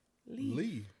belong, Leave.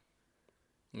 leave.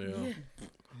 Yeah.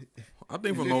 I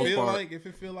think for If the most part. if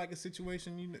it feel like a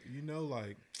situation, you know what,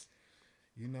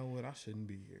 I shouldn't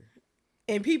be here.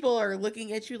 And people are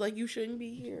looking at you like you shouldn't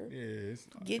be here. Yeah.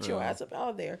 Get your ass up out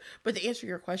of there. But to answer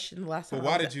your question, the last time. But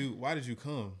why did you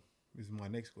come? Is my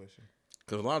next question.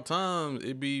 Because a lot of times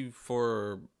it be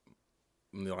for,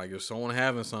 like, if someone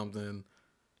having something.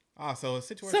 So a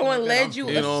situation. Someone like led that, you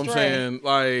You know what I'm astray. saying?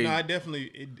 Like, No, it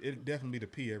definitely the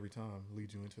P every time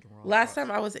leads you into the wrong. Last spots.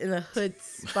 time I was in a hood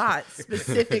spot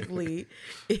specifically,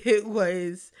 it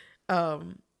was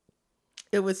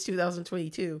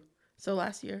 2022. So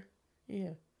last year.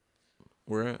 Yeah.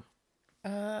 where at?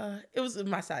 It was in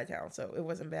my side town, so it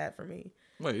wasn't bad for me.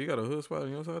 Wait, you got a hood spot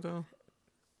in your side of town?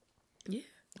 Yeah.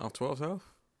 Off 12th South?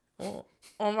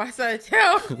 On my side of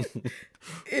town,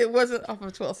 it wasn't off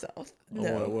of 12 South.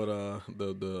 No. What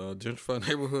the gentrified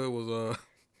neighborhood was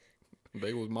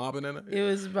they was mobbing in it? It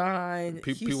was behind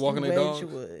People Houston walking their dogs?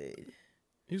 Wedgwood.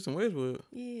 Houston Wedgwood.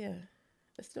 Yeah.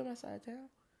 That's still my side of town.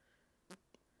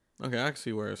 Okay, I can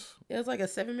see where it's. It was like a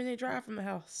 7-minute drive from the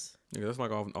house. Yeah, that's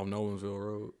like off Nolensville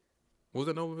Road. Was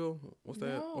that Nolensville? What's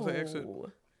that? What's that exit? No.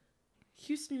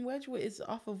 Houston Wedgwood is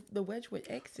off of the Wedgwood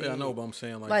exit. Yeah, I know, but I'm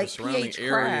saying like Like the surrounding PH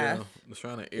area. Craft The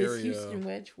surrounding It's area. Houston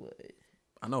Wedgwood.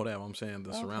 I know that. But I'm saying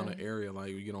the surrounding Okay. area.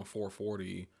 Like you get on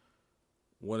 440.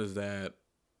 What is that?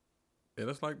 Yeah,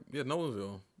 that's like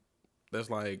Nolensville.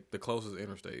 That's like the closest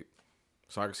interstate.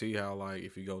 So I can see how like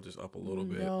if you go just up a little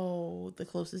bit. No, the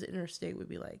closest interstate would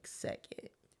be like 2nd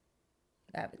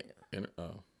Avenue.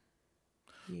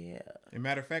 Yeah. As a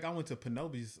matter of fact, I went to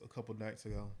Panobi's a couple nights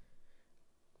ago.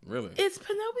 Really? Is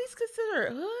Panobi's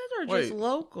considered hood or Wait, just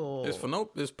local? Is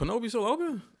Panobi still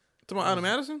open? To my out of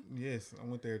Madison? Yes, I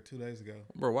went there 2 days ago.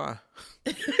 Bro, why?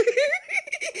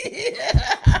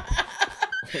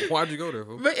 Why'd you go there,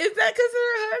 fool? But is that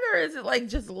considered hood or is it like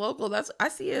just local? I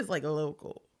see it as like a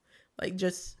local. Like,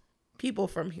 just people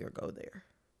from here go there.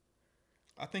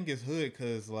 I think it's hood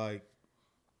because, like,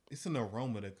 it's an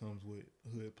aroma that comes with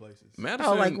hood places.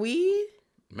 Madison, Oh, like weed?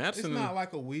 Madison, It's not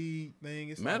like a weed thing.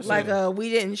 It's Madison- Like we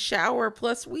didn't shower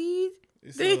plus weed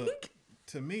it's thing?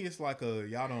 to me, it's like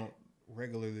y'all don't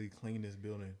regularly clean this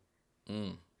building.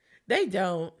 They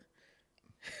don't.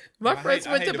 My friends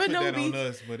went to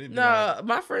Bonobie's.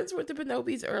 My friends went to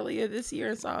Bonobie's earlier this year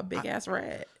and saw a big ass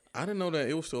rat. I didn't know that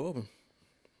it was still open.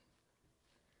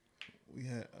 We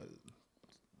had,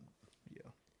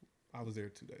 I was there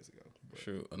 2 days ago.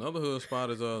 Shoot, another hood spot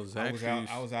is Zaxby's.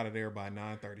 I was out of there by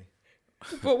 9:30.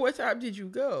 But what time did you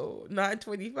go?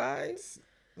 9:25?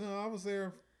 No, I was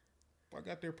there. I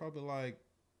got there probably like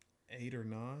 8 or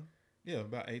 9. Yeah,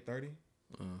 about 8:30.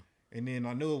 And then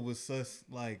I knew it was sus.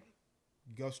 Like,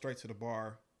 you go straight to the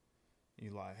bar. And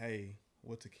you're like, hey,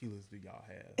 what tequilas do y'all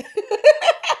have?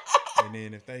 And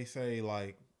then if they say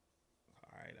like,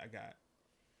 all right, I got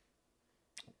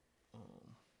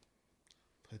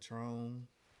Patron.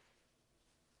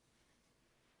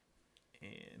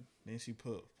 And then she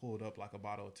pulled up like a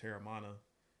bottle of Terramana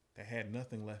that had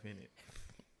nothing left in it.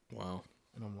 Wow.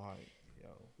 And I'm like, yo,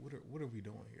 what are we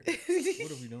doing here?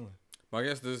 What are we doing? Well, I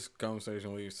guess this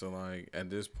conversation leads to, like, at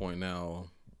this point now,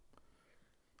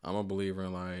 I'm a believer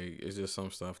in, like, it's just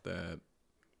some stuff that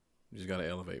you just got to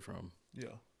elevate from. Yeah.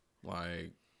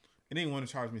 Like. And they want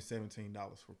to charge me $17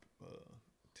 for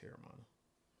Terramana.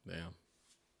 Damn.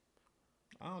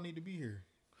 I don't need to be here.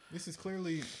 This is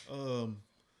clearly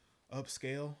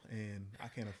upscale, and I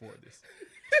can't afford this.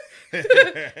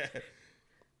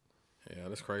 Yeah,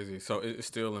 that's crazy. So it's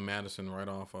still in Madison, right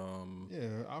off.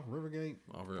 Off Rivergate.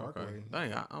 Parkway. Okay.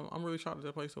 Dang, I'm really shocked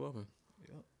that place still open.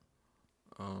 Yeah.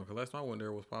 Cause last time I went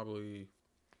there was probably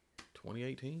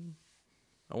 2018.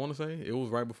 I want to say it was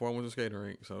right before I went to skating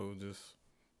rink, so just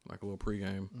like a little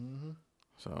pregame. Mm-hmm.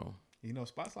 So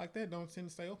spots like that don't tend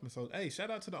to stay open. So hey,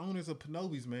 shout out to the owners of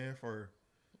Pinobie's, man, for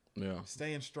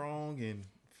staying strong and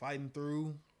fighting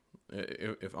through.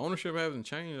 If ownership hasn't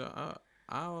changed,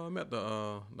 I met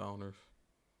the owners.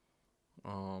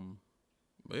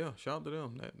 But yeah, shout out to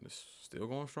them. That is still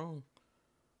going strong.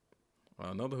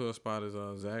 Another hood spot is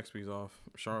Zaxby's off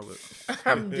Charlotte.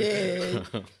 I'm dead.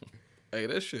 Hey,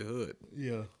 that shit hood.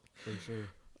 Yeah, for sure.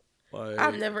 Like,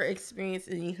 I've never experienced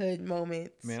any hood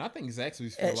moments. Man, I think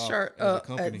Zaxby's fell off as a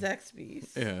company. At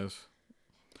Zaxby's. Yes.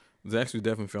 Zaxby's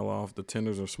definitely fell off. The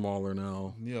tenders are smaller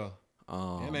now. Yeah.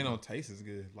 And they don't taste as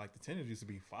good. Like, the tenders used to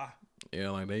be fire.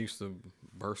 Yeah, like they used to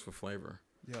burst for flavor.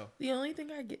 Yeah. The only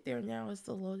thing I get there now is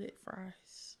the loaded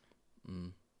fries.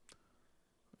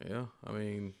 Yeah, I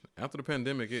mean, after the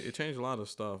pandemic, it changed a lot of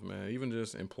stuff, man. Even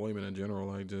just employment in general.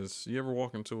 Like, just, you ever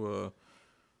walk into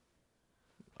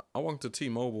I walked to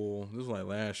T-Mobile, this was like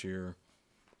last year.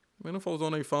 Man, them folks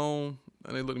on their phone,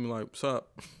 and they look at me like, what's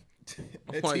up?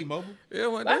 At like, T-Mobile? Yeah,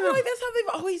 I'm like, I feel damn. like that's how they've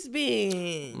always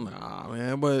been. Nah,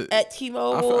 man, but at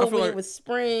T-Mobile, I feel when like, it was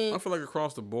Sprint. I feel like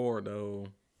across the board, though,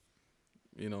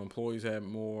 employees had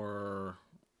more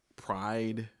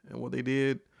pride in what they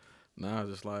did. Now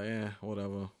it's just like,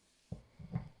 whatever.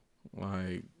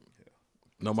 Like,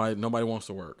 nobody wants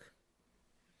to work.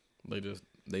 They just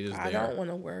I don't want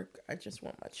to work. I just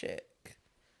want my check.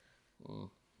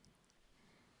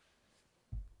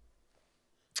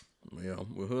 Yeah,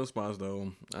 with hood spots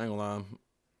though, I ain't gonna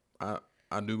lie,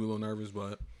 I do be a little nervous,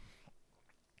 but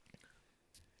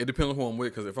it depends on who I'm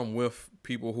with. Because if I'm with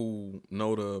people who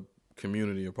know the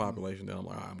community or population, then I'm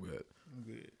like, I'm good. I'm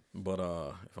good. But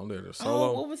if I'm there just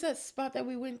solo, Oh, what was that spot that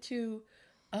we went to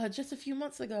just a few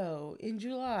months ago in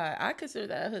July? I consider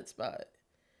that a hood spot.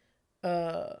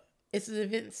 It's an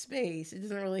event space. It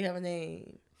doesn't really have a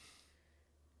name.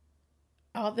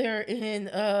 Out there in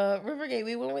Rivergate,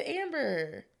 we went with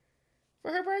Amber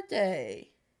for her birthday.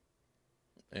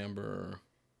 Amber.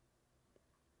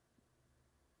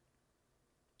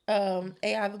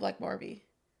 AI the Black Barbie.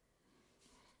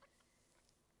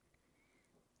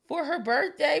 For her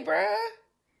birthday, bruh.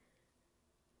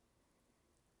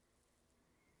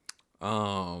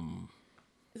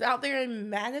 It's out there in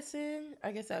Madison.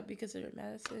 I guess that would be considered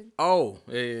Madison. Oh,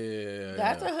 yeah.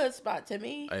 That's a hood spot to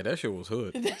me. Hey, that shit was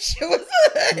hood. That shit was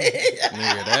hood.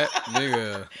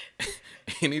 nigga,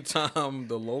 anytime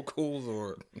the locals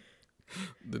or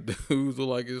the dudes are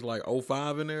like, it's like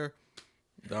 05 in there,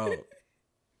 dog.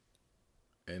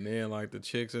 And then like the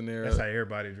chicks in there. That's how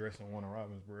everybody dressed in Warner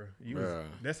Robins, bro.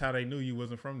 That's how they knew you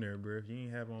wasn't from there, bro. If you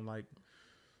ain't have on like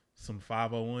some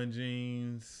 501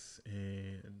 jeans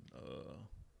and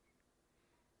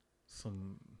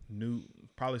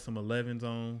probably some 11s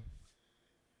on.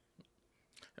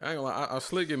 I ain't gonna lie, I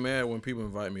slick get mad when people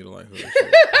invite me to like hood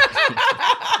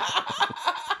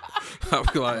I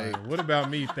be like, what about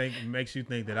me makes you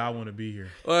think that I want to be here?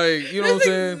 like, you know what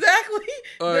I'm saying?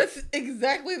 That's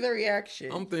exactly the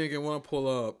reaction. I'm thinking when I pull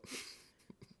up,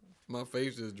 my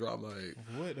face just dropped like,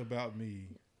 what about me?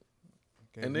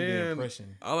 And then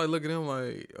I like look at him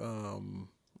like,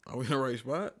 are we in the right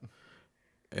spot?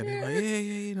 And they're like, yeah,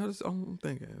 you know, this, I'm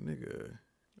thinking, nigga,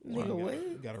 what?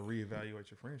 You gotta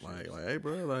reevaluate your friendship. Like, hey,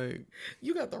 bro, like,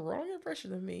 you got the wrong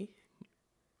impression of me.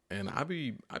 And I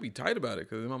be tight about it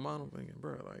because in my mind I'm thinking,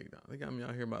 bro, like they got me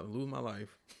out here about to lose my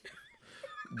life,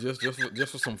 just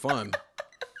for some fun.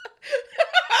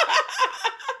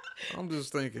 I'm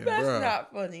just thinking, that's bruh.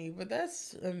 not funny, but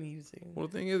that's amusing. Well,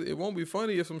 the thing is, it won't be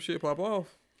funny if some shit pop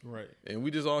off, right? And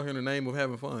we just all here in the name of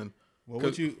having fun. Well,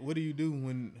 what do you do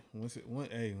once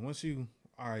you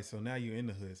all right? So now you're in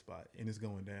the hood spot and it's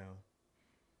going down.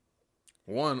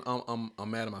 One,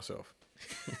 I'm mad at myself.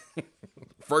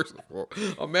 First of all,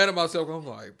 I'm mad at myself. I'm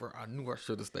like, bro, I knew I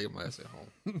should have stayed my ass at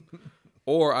home.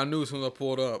 Or I knew as soon as I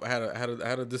pulled up, I had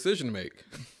a decision to make.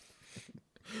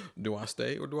 Do I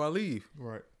stay or do I leave?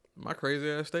 Right. My crazy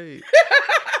ass stayed.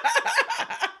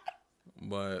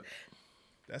 But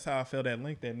that's how I felt at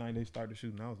Link that night they started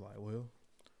shooting. I was like, well.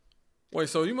 Wait,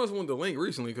 so you must have went to Link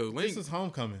recently because Link. This is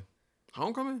Homecoming.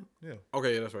 Homecoming? Yeah.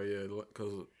 Okay, that's right. Yeah,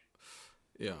 because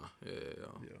yeah.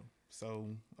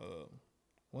 So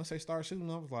once they started shooting,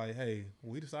 I was like, hey,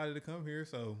 we decided to come here,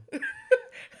 so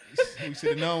we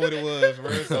should have known what it was.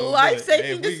 Bro. So,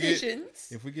 life-saving decisions.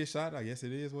 If we get shot, I guess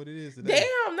it is what it is today.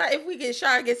 Damn, not if we get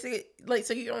shot, I guess it, like,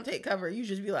 so you don't take cover. You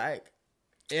just be like.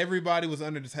 Everybody was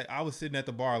under the table. I was sitting at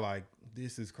the bar like,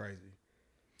 this is crazy.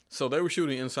 So they were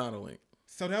shooting inside of Link.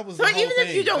 So that was so the whole even thing.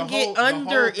 if you don't get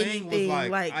under anything,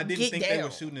 like I didn't think down. they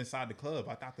were shooting inside the club.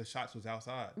 I thought the shots was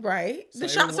outside. Right. So the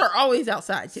shots are always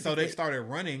outside. Typically. So they started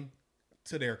running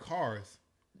to their cars.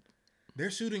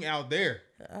 They're shooting out there.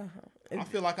 I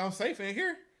feel like I'm safe in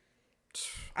here.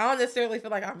 I don't necessarily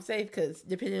feel like I'm safe because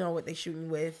depending on what they're shooting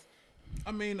with.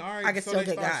 I mean, all right. I can so still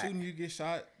they get start shooting, you get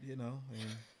shot. You know. And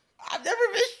I've never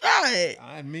been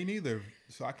shot. Me neither.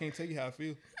 So I can't tell you how I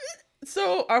feel.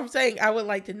 So I'm saying I would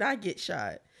like to not get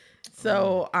shot.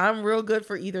 So I'm real good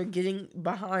for either getting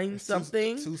behind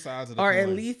something two sides of the or coin. at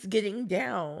least getting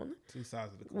down. Two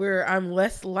sides of the coin. Where I'm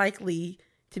less likely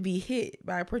to be hit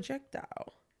by a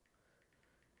projectile.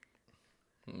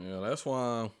 Yeah, that's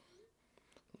why.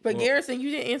 But Garrison,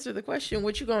 you didn't answer the question.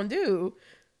 What you gonna do?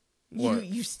 What?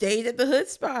 You stayed at the hood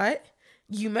spot.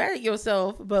 You mad at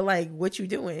yourself, but like, what you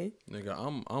doing? Nigga,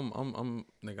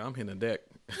 I'm hitting the deck.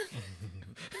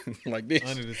 Like this.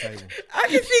 Under the table. I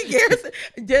can see Garrison,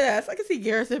 deadass. I can see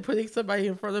Garrison putting somebody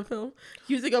in front of him,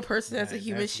 using a person as a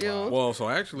human shield. Well, so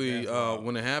actually,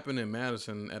 when it happened in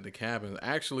Madison at the cabin,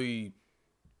 I actually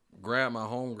grabbed my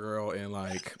homegirl and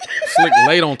like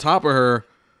laid on top of her,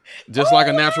 just like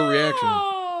a natural reaction.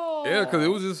 Yeah, because it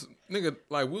was just nigga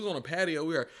like we was on a patio,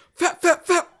 we were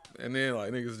fap, and then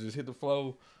like niggas just hit the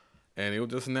floor. And it was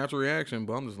just a natural reaction,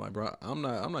 but I'm just like, bro, I'm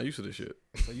not used to this shit.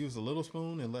 So you used a little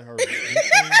spoon and let her.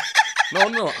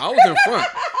 No, I was in front.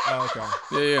 Oh,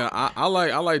 okay. Yeah, I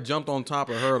like jumped on top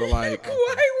of her to like.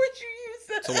 Why would you use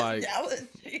that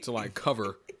analogy? To like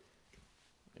cover.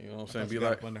 You know what I'm saying? Be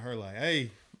like under her, like, hey.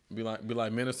 Be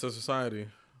like menace to society.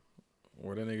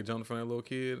 Where that nigga jumped in front of that little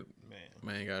kid,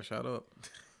 man got shot up.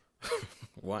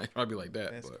 Why? I'd be like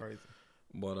that. That's crazy.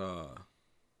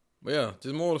 But yeah,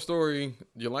 just more of the story.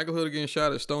 Your likelihood of getting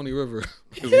shot at Stony River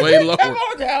is way lower. Come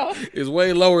on now. It's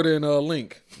way lower than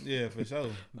Link. Yeah, for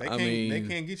sure. They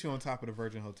can't get you on top of the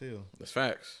Virgin Hotel. That's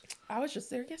facts. I was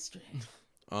just there yesterday.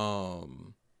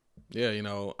 Yeah, you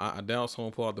know, I doubt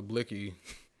someone pull out the blicky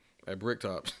at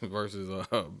Bricktops versus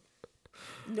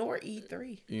nor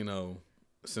E3. You know,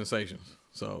 sensations.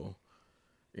 So,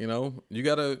 you know, you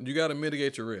gotta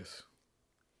mitigate your risk.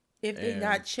 If they're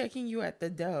not checking you at the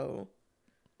door.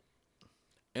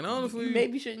 And honestly, you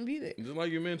maybe shouldn't be there. Just like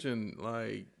you mentioned,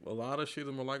 like a lot of shit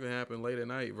is more likely to happen late at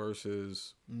night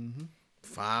versus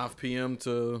 5 p.m.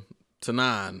 to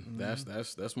 9.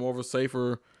 That's more of a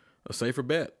safer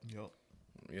bet. Yep.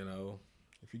 You know,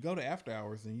 if you go to after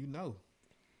hours, then you know.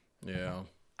 Yeah.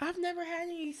 I've never had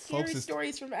any scary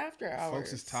stories from after hours.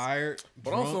 Folks is tired,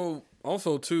 but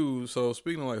also too. So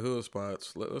speaking of like hood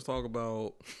spots, let's talk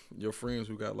about your friends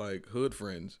who got like hood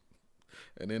friends,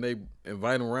 and then they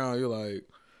invite them around. You're like.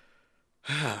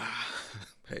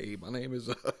 Hey, my name is,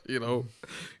 you know,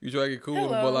 you try to get cool. Hello,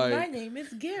 but like, my name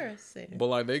is Garrison. But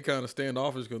like, they kind of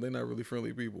standoffish because they're not really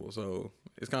friendly people. So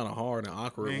it's kind of hard and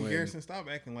awkward. Man, Garrison, stop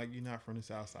acting like you're not from the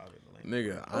south side of Atlanta.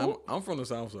 Nigga, I'm from the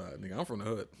south side. Nigga, I'm from the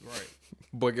hood. Right.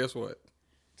 But guess what?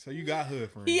 So you got hood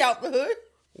friends. He out the hood?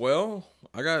 Well,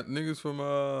 I got niggas from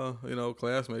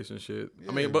classmates and shit.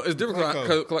 I mean, Yeah, but it's different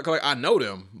because like, I know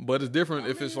them, but it's different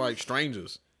if it's like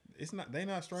strangers. It's not. They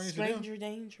not strange to Stranger them.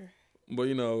 danger. But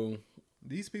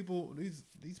These people,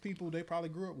 these people, they probably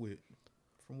grew up with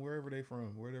from wherever they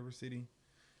from, whatever city,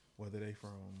 whether they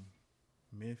from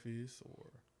Memphis or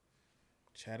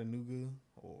Chattanooga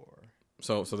or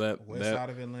so that west side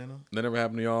of Atlanta, that never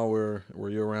happened to y'all where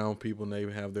you're around people and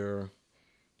they have their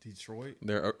Detroit.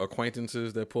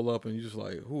 acquaintances that pull up and you just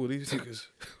like, who are these niggas?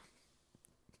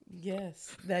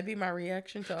 Yes, that'd be my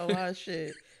reaction to a lot of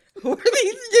shit. Who are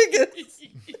these niggas?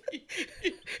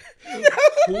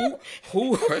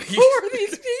 Who are these? Who are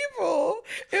these people?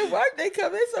 And why they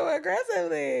come in so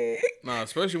aggressively? Nah,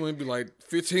 especially when it be like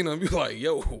 15 of them, be like,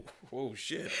 yo, whoa,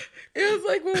 shit. It was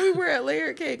like when we were at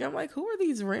Layer Cake. I'm like, who are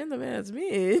these random ass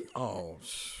men? Oh,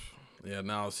 yeah.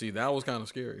 Now, see, that was kind of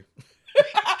scary.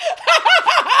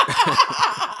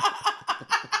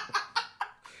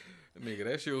 Nigga,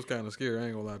 that shit was kind of scary. I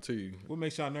ain't gonna lie to you. What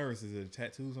makes y'all nervous? Is it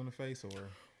tattoos on the face or?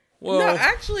 Well, No,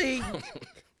 actually,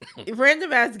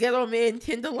 random ass ghetto men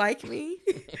tend to like me.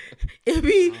 It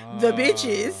be the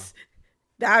bitches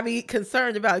that I be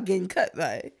concerned about getting cut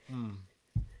by.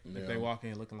 If they walk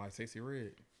in looking like Sexy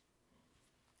Red.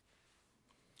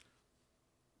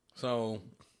 So,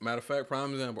 matter of fact,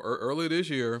 prime example. Earlier this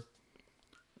year,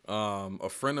 a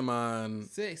friend of mine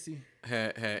Sexy.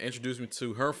 had introduced me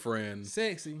to her friend.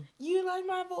 Sexy. You like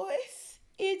my voice?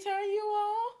 It turn you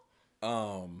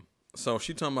on? So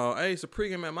she talking about, hey, it's a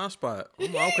pregame at my spot.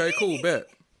 I'm like, okay, cool, bet.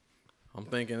 I'm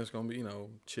thinking it's gonna be,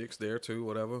 chicks there too,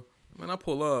 whatever. Man, I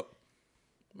pull up.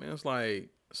 Man, it's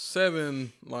like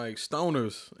 7 like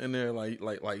stoners in there, like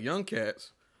young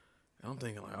cats. And I'm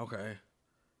thinking like, okay.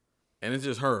 And it's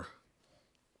just her.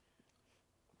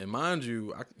 And mind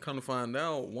you, I come to find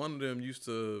out one of them used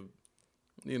to,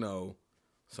 so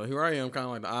here I am, kind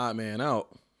of like the odd man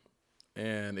out.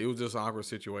 And it was just an awkward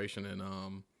situation, and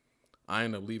I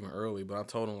ended up leaving early. But I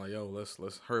told him like, yo, let's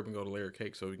hurry up and go to Layer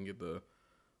Cake so we can get the,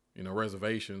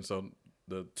 reservation. So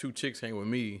the 2 chicks hang with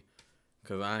me,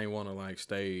 cause I ain't want to like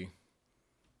stay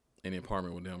in the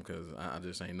apartment with them, cause I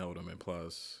just ain't know them. And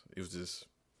plus, it was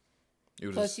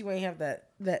Plus, you ain't have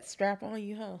that strap on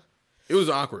you, huh? It was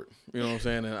awkward. You know what I'm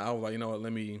saying? And I was like, you know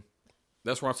what?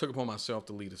 That's where I took upon myself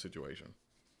to lead the situation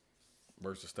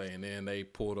versus stay. And then they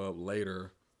pulled up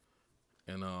later.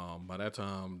 And by that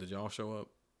time, did y'all show up?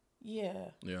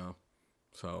 Yeah. Yeah.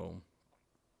 So,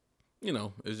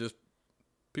 it's just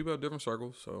people have different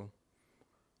circles. So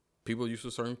people are used to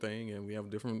a certain thing and we have a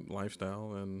different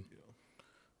lifestyle. And,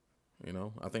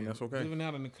 I think that's okay. Living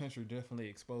out in the country definitely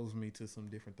exposed me to some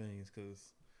different things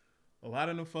because a lot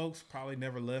of them folks probably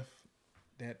never left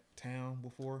that town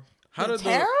before. How did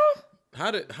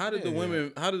the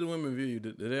women view you?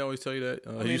 Did they always tell you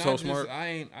that he's so smart?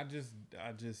 I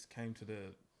just came to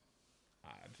the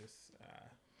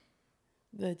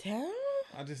town.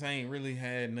 I just ain't really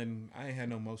had nothing. I ain't had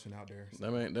no motion out there.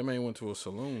 So. That man went to a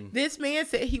saloon. This man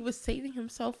said he was saving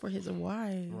himself for his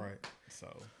wife. Right. So.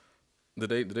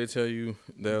 Did they tell you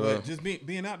that? But just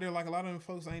being out there, like a lot of them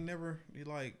folks, ain't never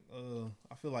like.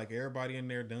 I feel like everybody in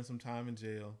there done some time in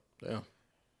jail. Yeah.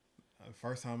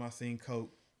 First time I seen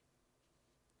coke.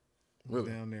 Was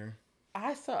really? Down there.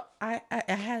 I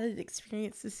had an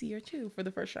experience this year too for the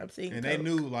first time seeing. And coke. they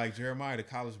knew like Jeremiah, the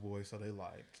college boy, so they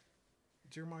like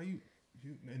Jeremiah, you,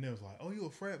 and they was like, oh, you a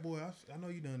frat boy? I know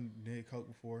you done did coke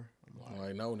before. I'm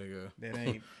like, no, nigga. That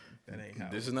ain't how.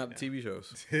 This is not the TV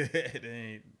shows.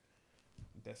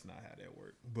 That's not how that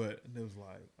worked. But it was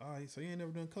like, all right, so you ain't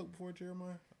never done coke before,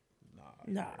 Jeremiah?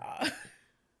 Nah.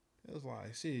 It was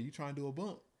like, shit, you trying to do a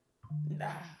bump? Nah.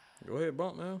 Go ahead,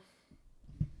 bump now.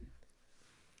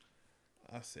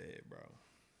 I said, bro,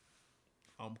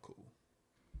 I'm cool.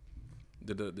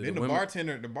 Then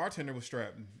the bartender was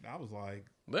strapped. I was like,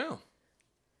 damn.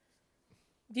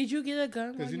 Did you get a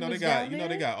gun? Because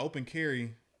they got open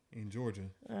carry in Georgia.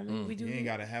 I mean, we do. You ain't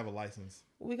got to have a license.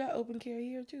 We got open carry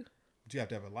here too. But you have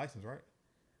to have a license, right?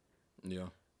 Yeah.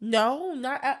 No,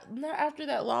 not after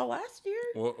that law last year.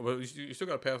 Well, but you still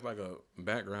got to pass like a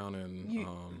background and you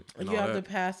all have that. to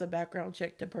pass a background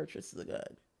check to purchase the gun.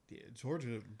 Yeah,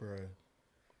 Georgia, bro.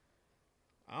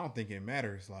 I don't think it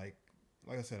matters. Like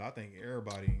I said, I think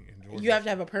everybody in Georgia. You have to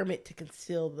have a permit to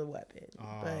conceal the weapon,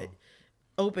 but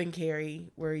open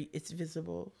carry where it's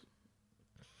visible.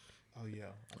 Oh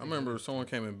yeah, I remember someone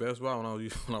came in Best Buy when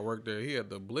I worked there. He had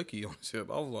the blicky on his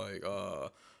hip. I was like,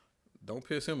 don't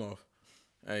piss him off.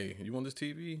 Hey, you want this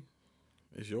TV?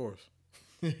 It's yours.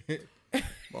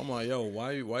 I'm like, yo,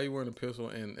 why you wearing a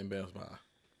pistol in Best Buy?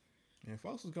 And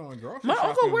folks was going grocery My shopping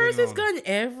uncle wears with his gun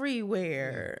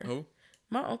everywhere. Who?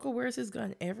 My uncle wears his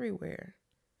gun everywhere.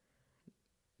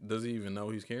 Does he even know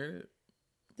he's carrying it?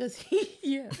 Does he?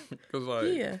 Yeah. Because like,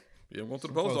 Yeah. yeah, went to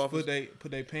the Some post folks office.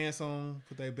 Put their pants on,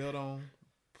 put their belt on,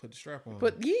 put the strap on.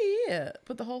 But yeah.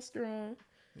 Put the holster on.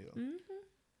 Yeah.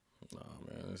 Mm-hmm.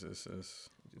 Nah, man, it's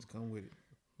Just come with it.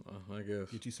 I guess.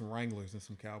 Get you some Wranglers and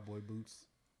some cowboy boots.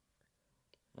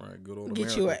 Right, good old Get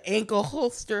America. you an ankle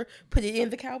holster. Put it in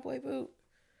the cowboy boot.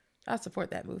 I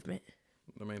support that movement.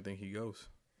 The main thing he goes.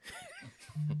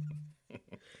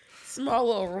 Small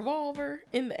little revolver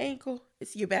in the ankle.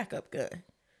 It's your backup gun.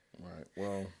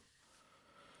 Right.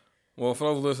 Well,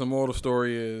 for those listening, more of the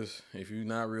story is if you're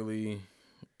not really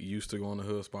used to going to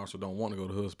hood spots or don't want to go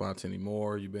to hood spots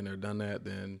anymore, you've been there, done that,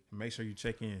 then Make sure you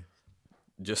check in.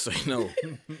 just say no.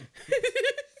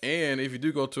 And if you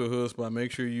do go to a hood spot,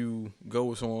 make sure you go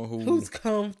with someone Who's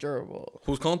comfortable.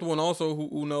 who's comfortable and also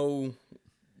who know,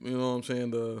 you know what I'm saying,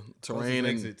 the terrain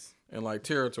and like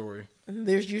territory.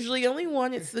 There's usually only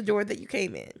one. It's the door that you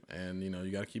came in. And, you know,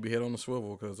 you got to keep your head on the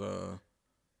swivel because,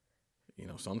 you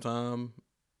know, sometimes.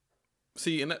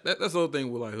 See, and that's the other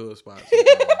thing with like hood spots.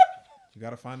 You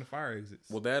gotta find the fire exits.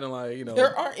 Well, that and like, you know.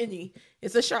 There aren't any.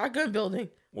 It's a shotgun building.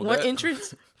 Well, one that-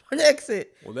 entrance, one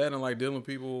exit. Well, that and like dealing with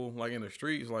people like in the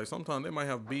streets, like sometimes they might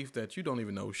have beef that you don't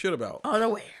even know shit about.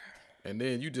 Unaware. And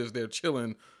then you just there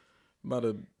chilling, about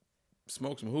to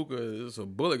smoke some hookah, it's a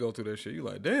bullet go through that shit. You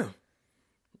like, damn.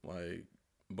 Like,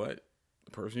 but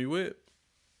the person you with,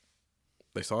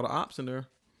 they saw the ops in there.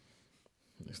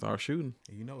 They start shooting.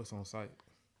 You know it's on site.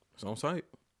 It's on site.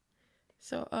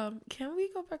 So, can we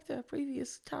go back to a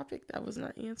previous topic that was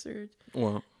not answered?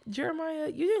 Well, Jeremiah,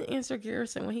 you didn't answer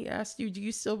Garrison when he asked you, do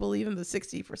you still believe in the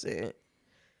 60%?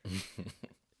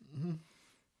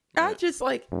 I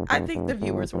think the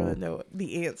viewers want to know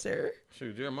the answer.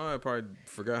 shoot, Jeremiah probably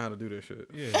forgot how to do that shit.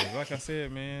 Yeah, like I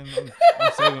said, man,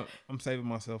 I'm saving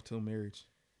myself till marriage.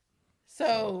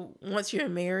 So, once you're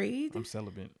married, I'm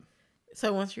celibate.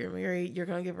 you're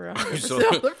going to give her 100%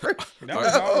 So- of the first.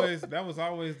 That was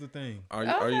always the thing. Are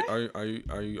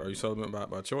you celibate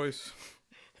by choice?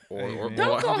 Or, Hey, or, man. Don't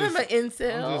or, call him an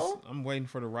incel. I'm waiting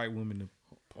for the right woman to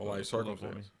or like pull up on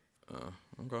circumstance. me.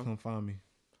 Okay. Come find me.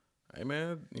 Hey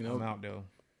man, you I'm know out though.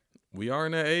 we are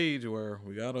in that age where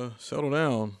we gotta settle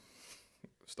down,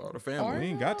 start a family. We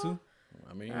ain't got to.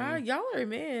 I mean, Y'all are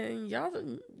men.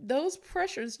 Those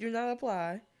pressures do not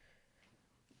apply.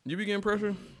 you be getting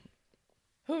pressure?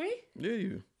 Who, me? Yeah,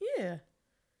 you. Yeah.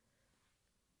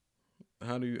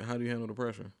 How do you handle the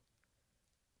pressure?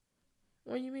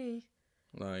 What do you mean?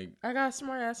 Like, I got a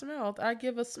smart ass mouth. I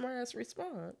give a smart ass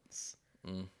response.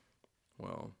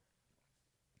 well,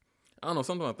 I don't know.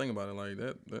 Sometimes I think about it like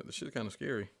that. The shit's kind of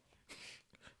scary.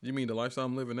 You mean the lifestyle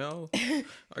I'm living now? I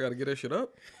gotta get that shit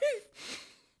up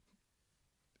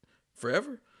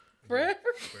forever.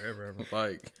 Forever?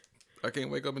 Like, I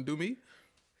can't wake up and do me.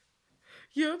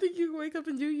 You don't think you can wake up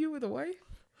and do you with a wife?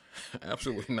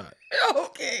 Absolutely not.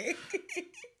 Okay.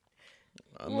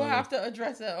 I We'll know have to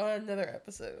address that on another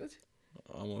episode.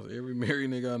 almost every married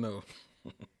nigga I know.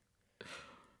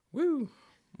 Woo!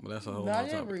 But that's a whole Not nother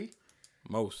topic. every.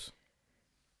 Most.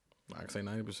 I can say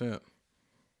 90%.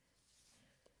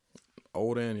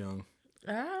 Old and young.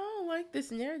 I don't like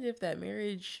this narrative that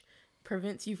marriage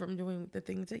prevents you from doing the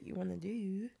things that you want to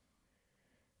do.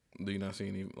 Do you not see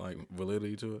any like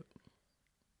validity to it?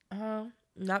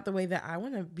 Not the way that I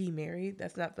want to be married.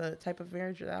 That's not the type of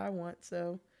marriage that I want.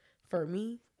 So, for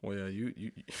me, Well, yeah,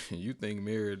 you think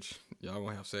marriage, y'all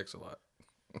gonna have sex a lot.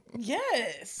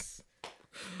 yes,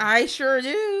 I sure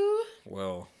do.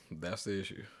 Well, that's the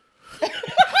issue.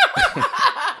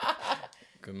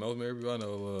 Cause most married people I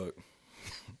know, look,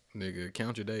 nigga,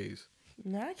 count your days.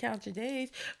 Not count your days,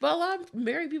 but a lot of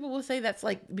married people will say that's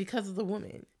like because of the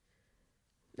woman.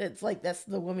 It's like that's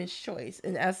the woman's choice,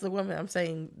 and as the woman, I'm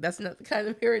saying that's not the kind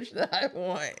of marriage that I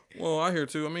want. Well, I hear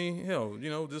too. I mean, hell, you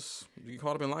know, just you get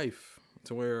caught up in life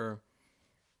to where,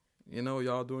 you know,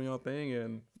 y'all doing y'all thing,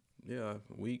 and yeah,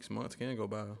 weeks, months can go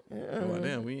by. You're like,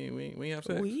 damn, we ain't have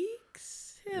sex.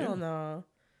 Weeks? Hell Yeah. no.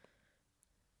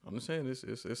 I'm just saying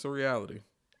it's a reality.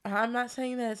 I'm not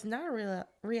saying that it's not a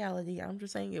reality. I'm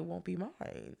just saying it won't be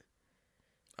mine.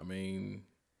 I mean,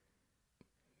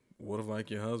 what if like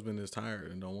your husband is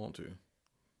tired and don't want to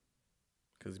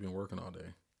because he's been working all day?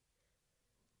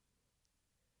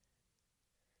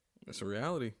 It's a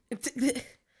reality.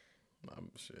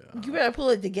 You better pull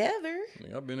it together.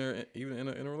 I've been there even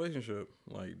in a relationship.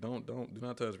 Like, do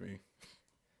not touch me.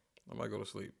 I might go to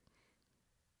sleep.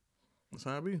 That's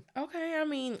how I be. Okay, I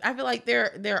mean, I feel like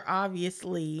there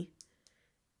obviously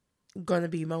gonna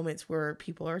be moments where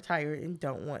people are tired and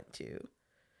don't want to,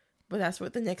 but that's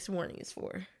what the next morning is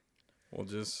for. Well,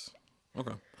 just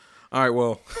Okay. All right.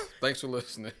 Well, thanks for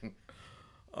listening.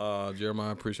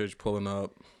 Jeremiah, appreciate you pulling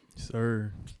up.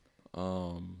 Sir.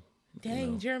 Dang,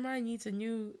 know. Jeremiah needs a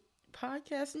new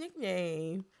podcast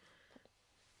nickname.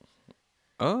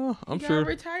 I'm You sure. gotta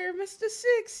retire Mr.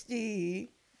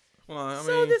 60. Well, I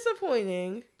So mean,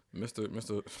 disappointing.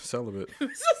 Mr. Celibate.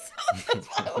 That's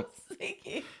what I was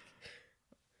thinking.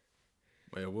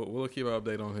 Yeah, we'll keep an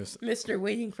update on his Mr.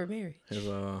 Waiting for Marriage. his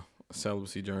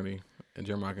celibacy journey, and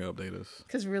Jeremiah can update us.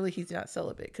 Because really, he's not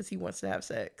celibate because he wants to have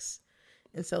sex.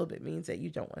 And celibate means that you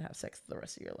don't want to have sex the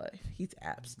rest of your life. He's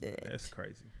abstinent. That's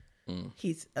crazy.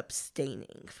 He's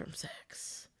abstaining from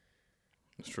sex.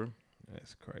 It's true.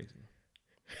 That's crazy.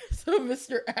 So,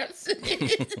 Mr.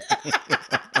 Abstinent.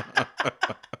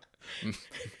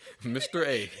 Mr.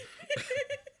 A.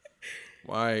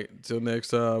 All right. Till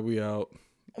next we out.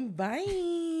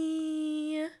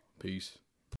 Bye. Peace.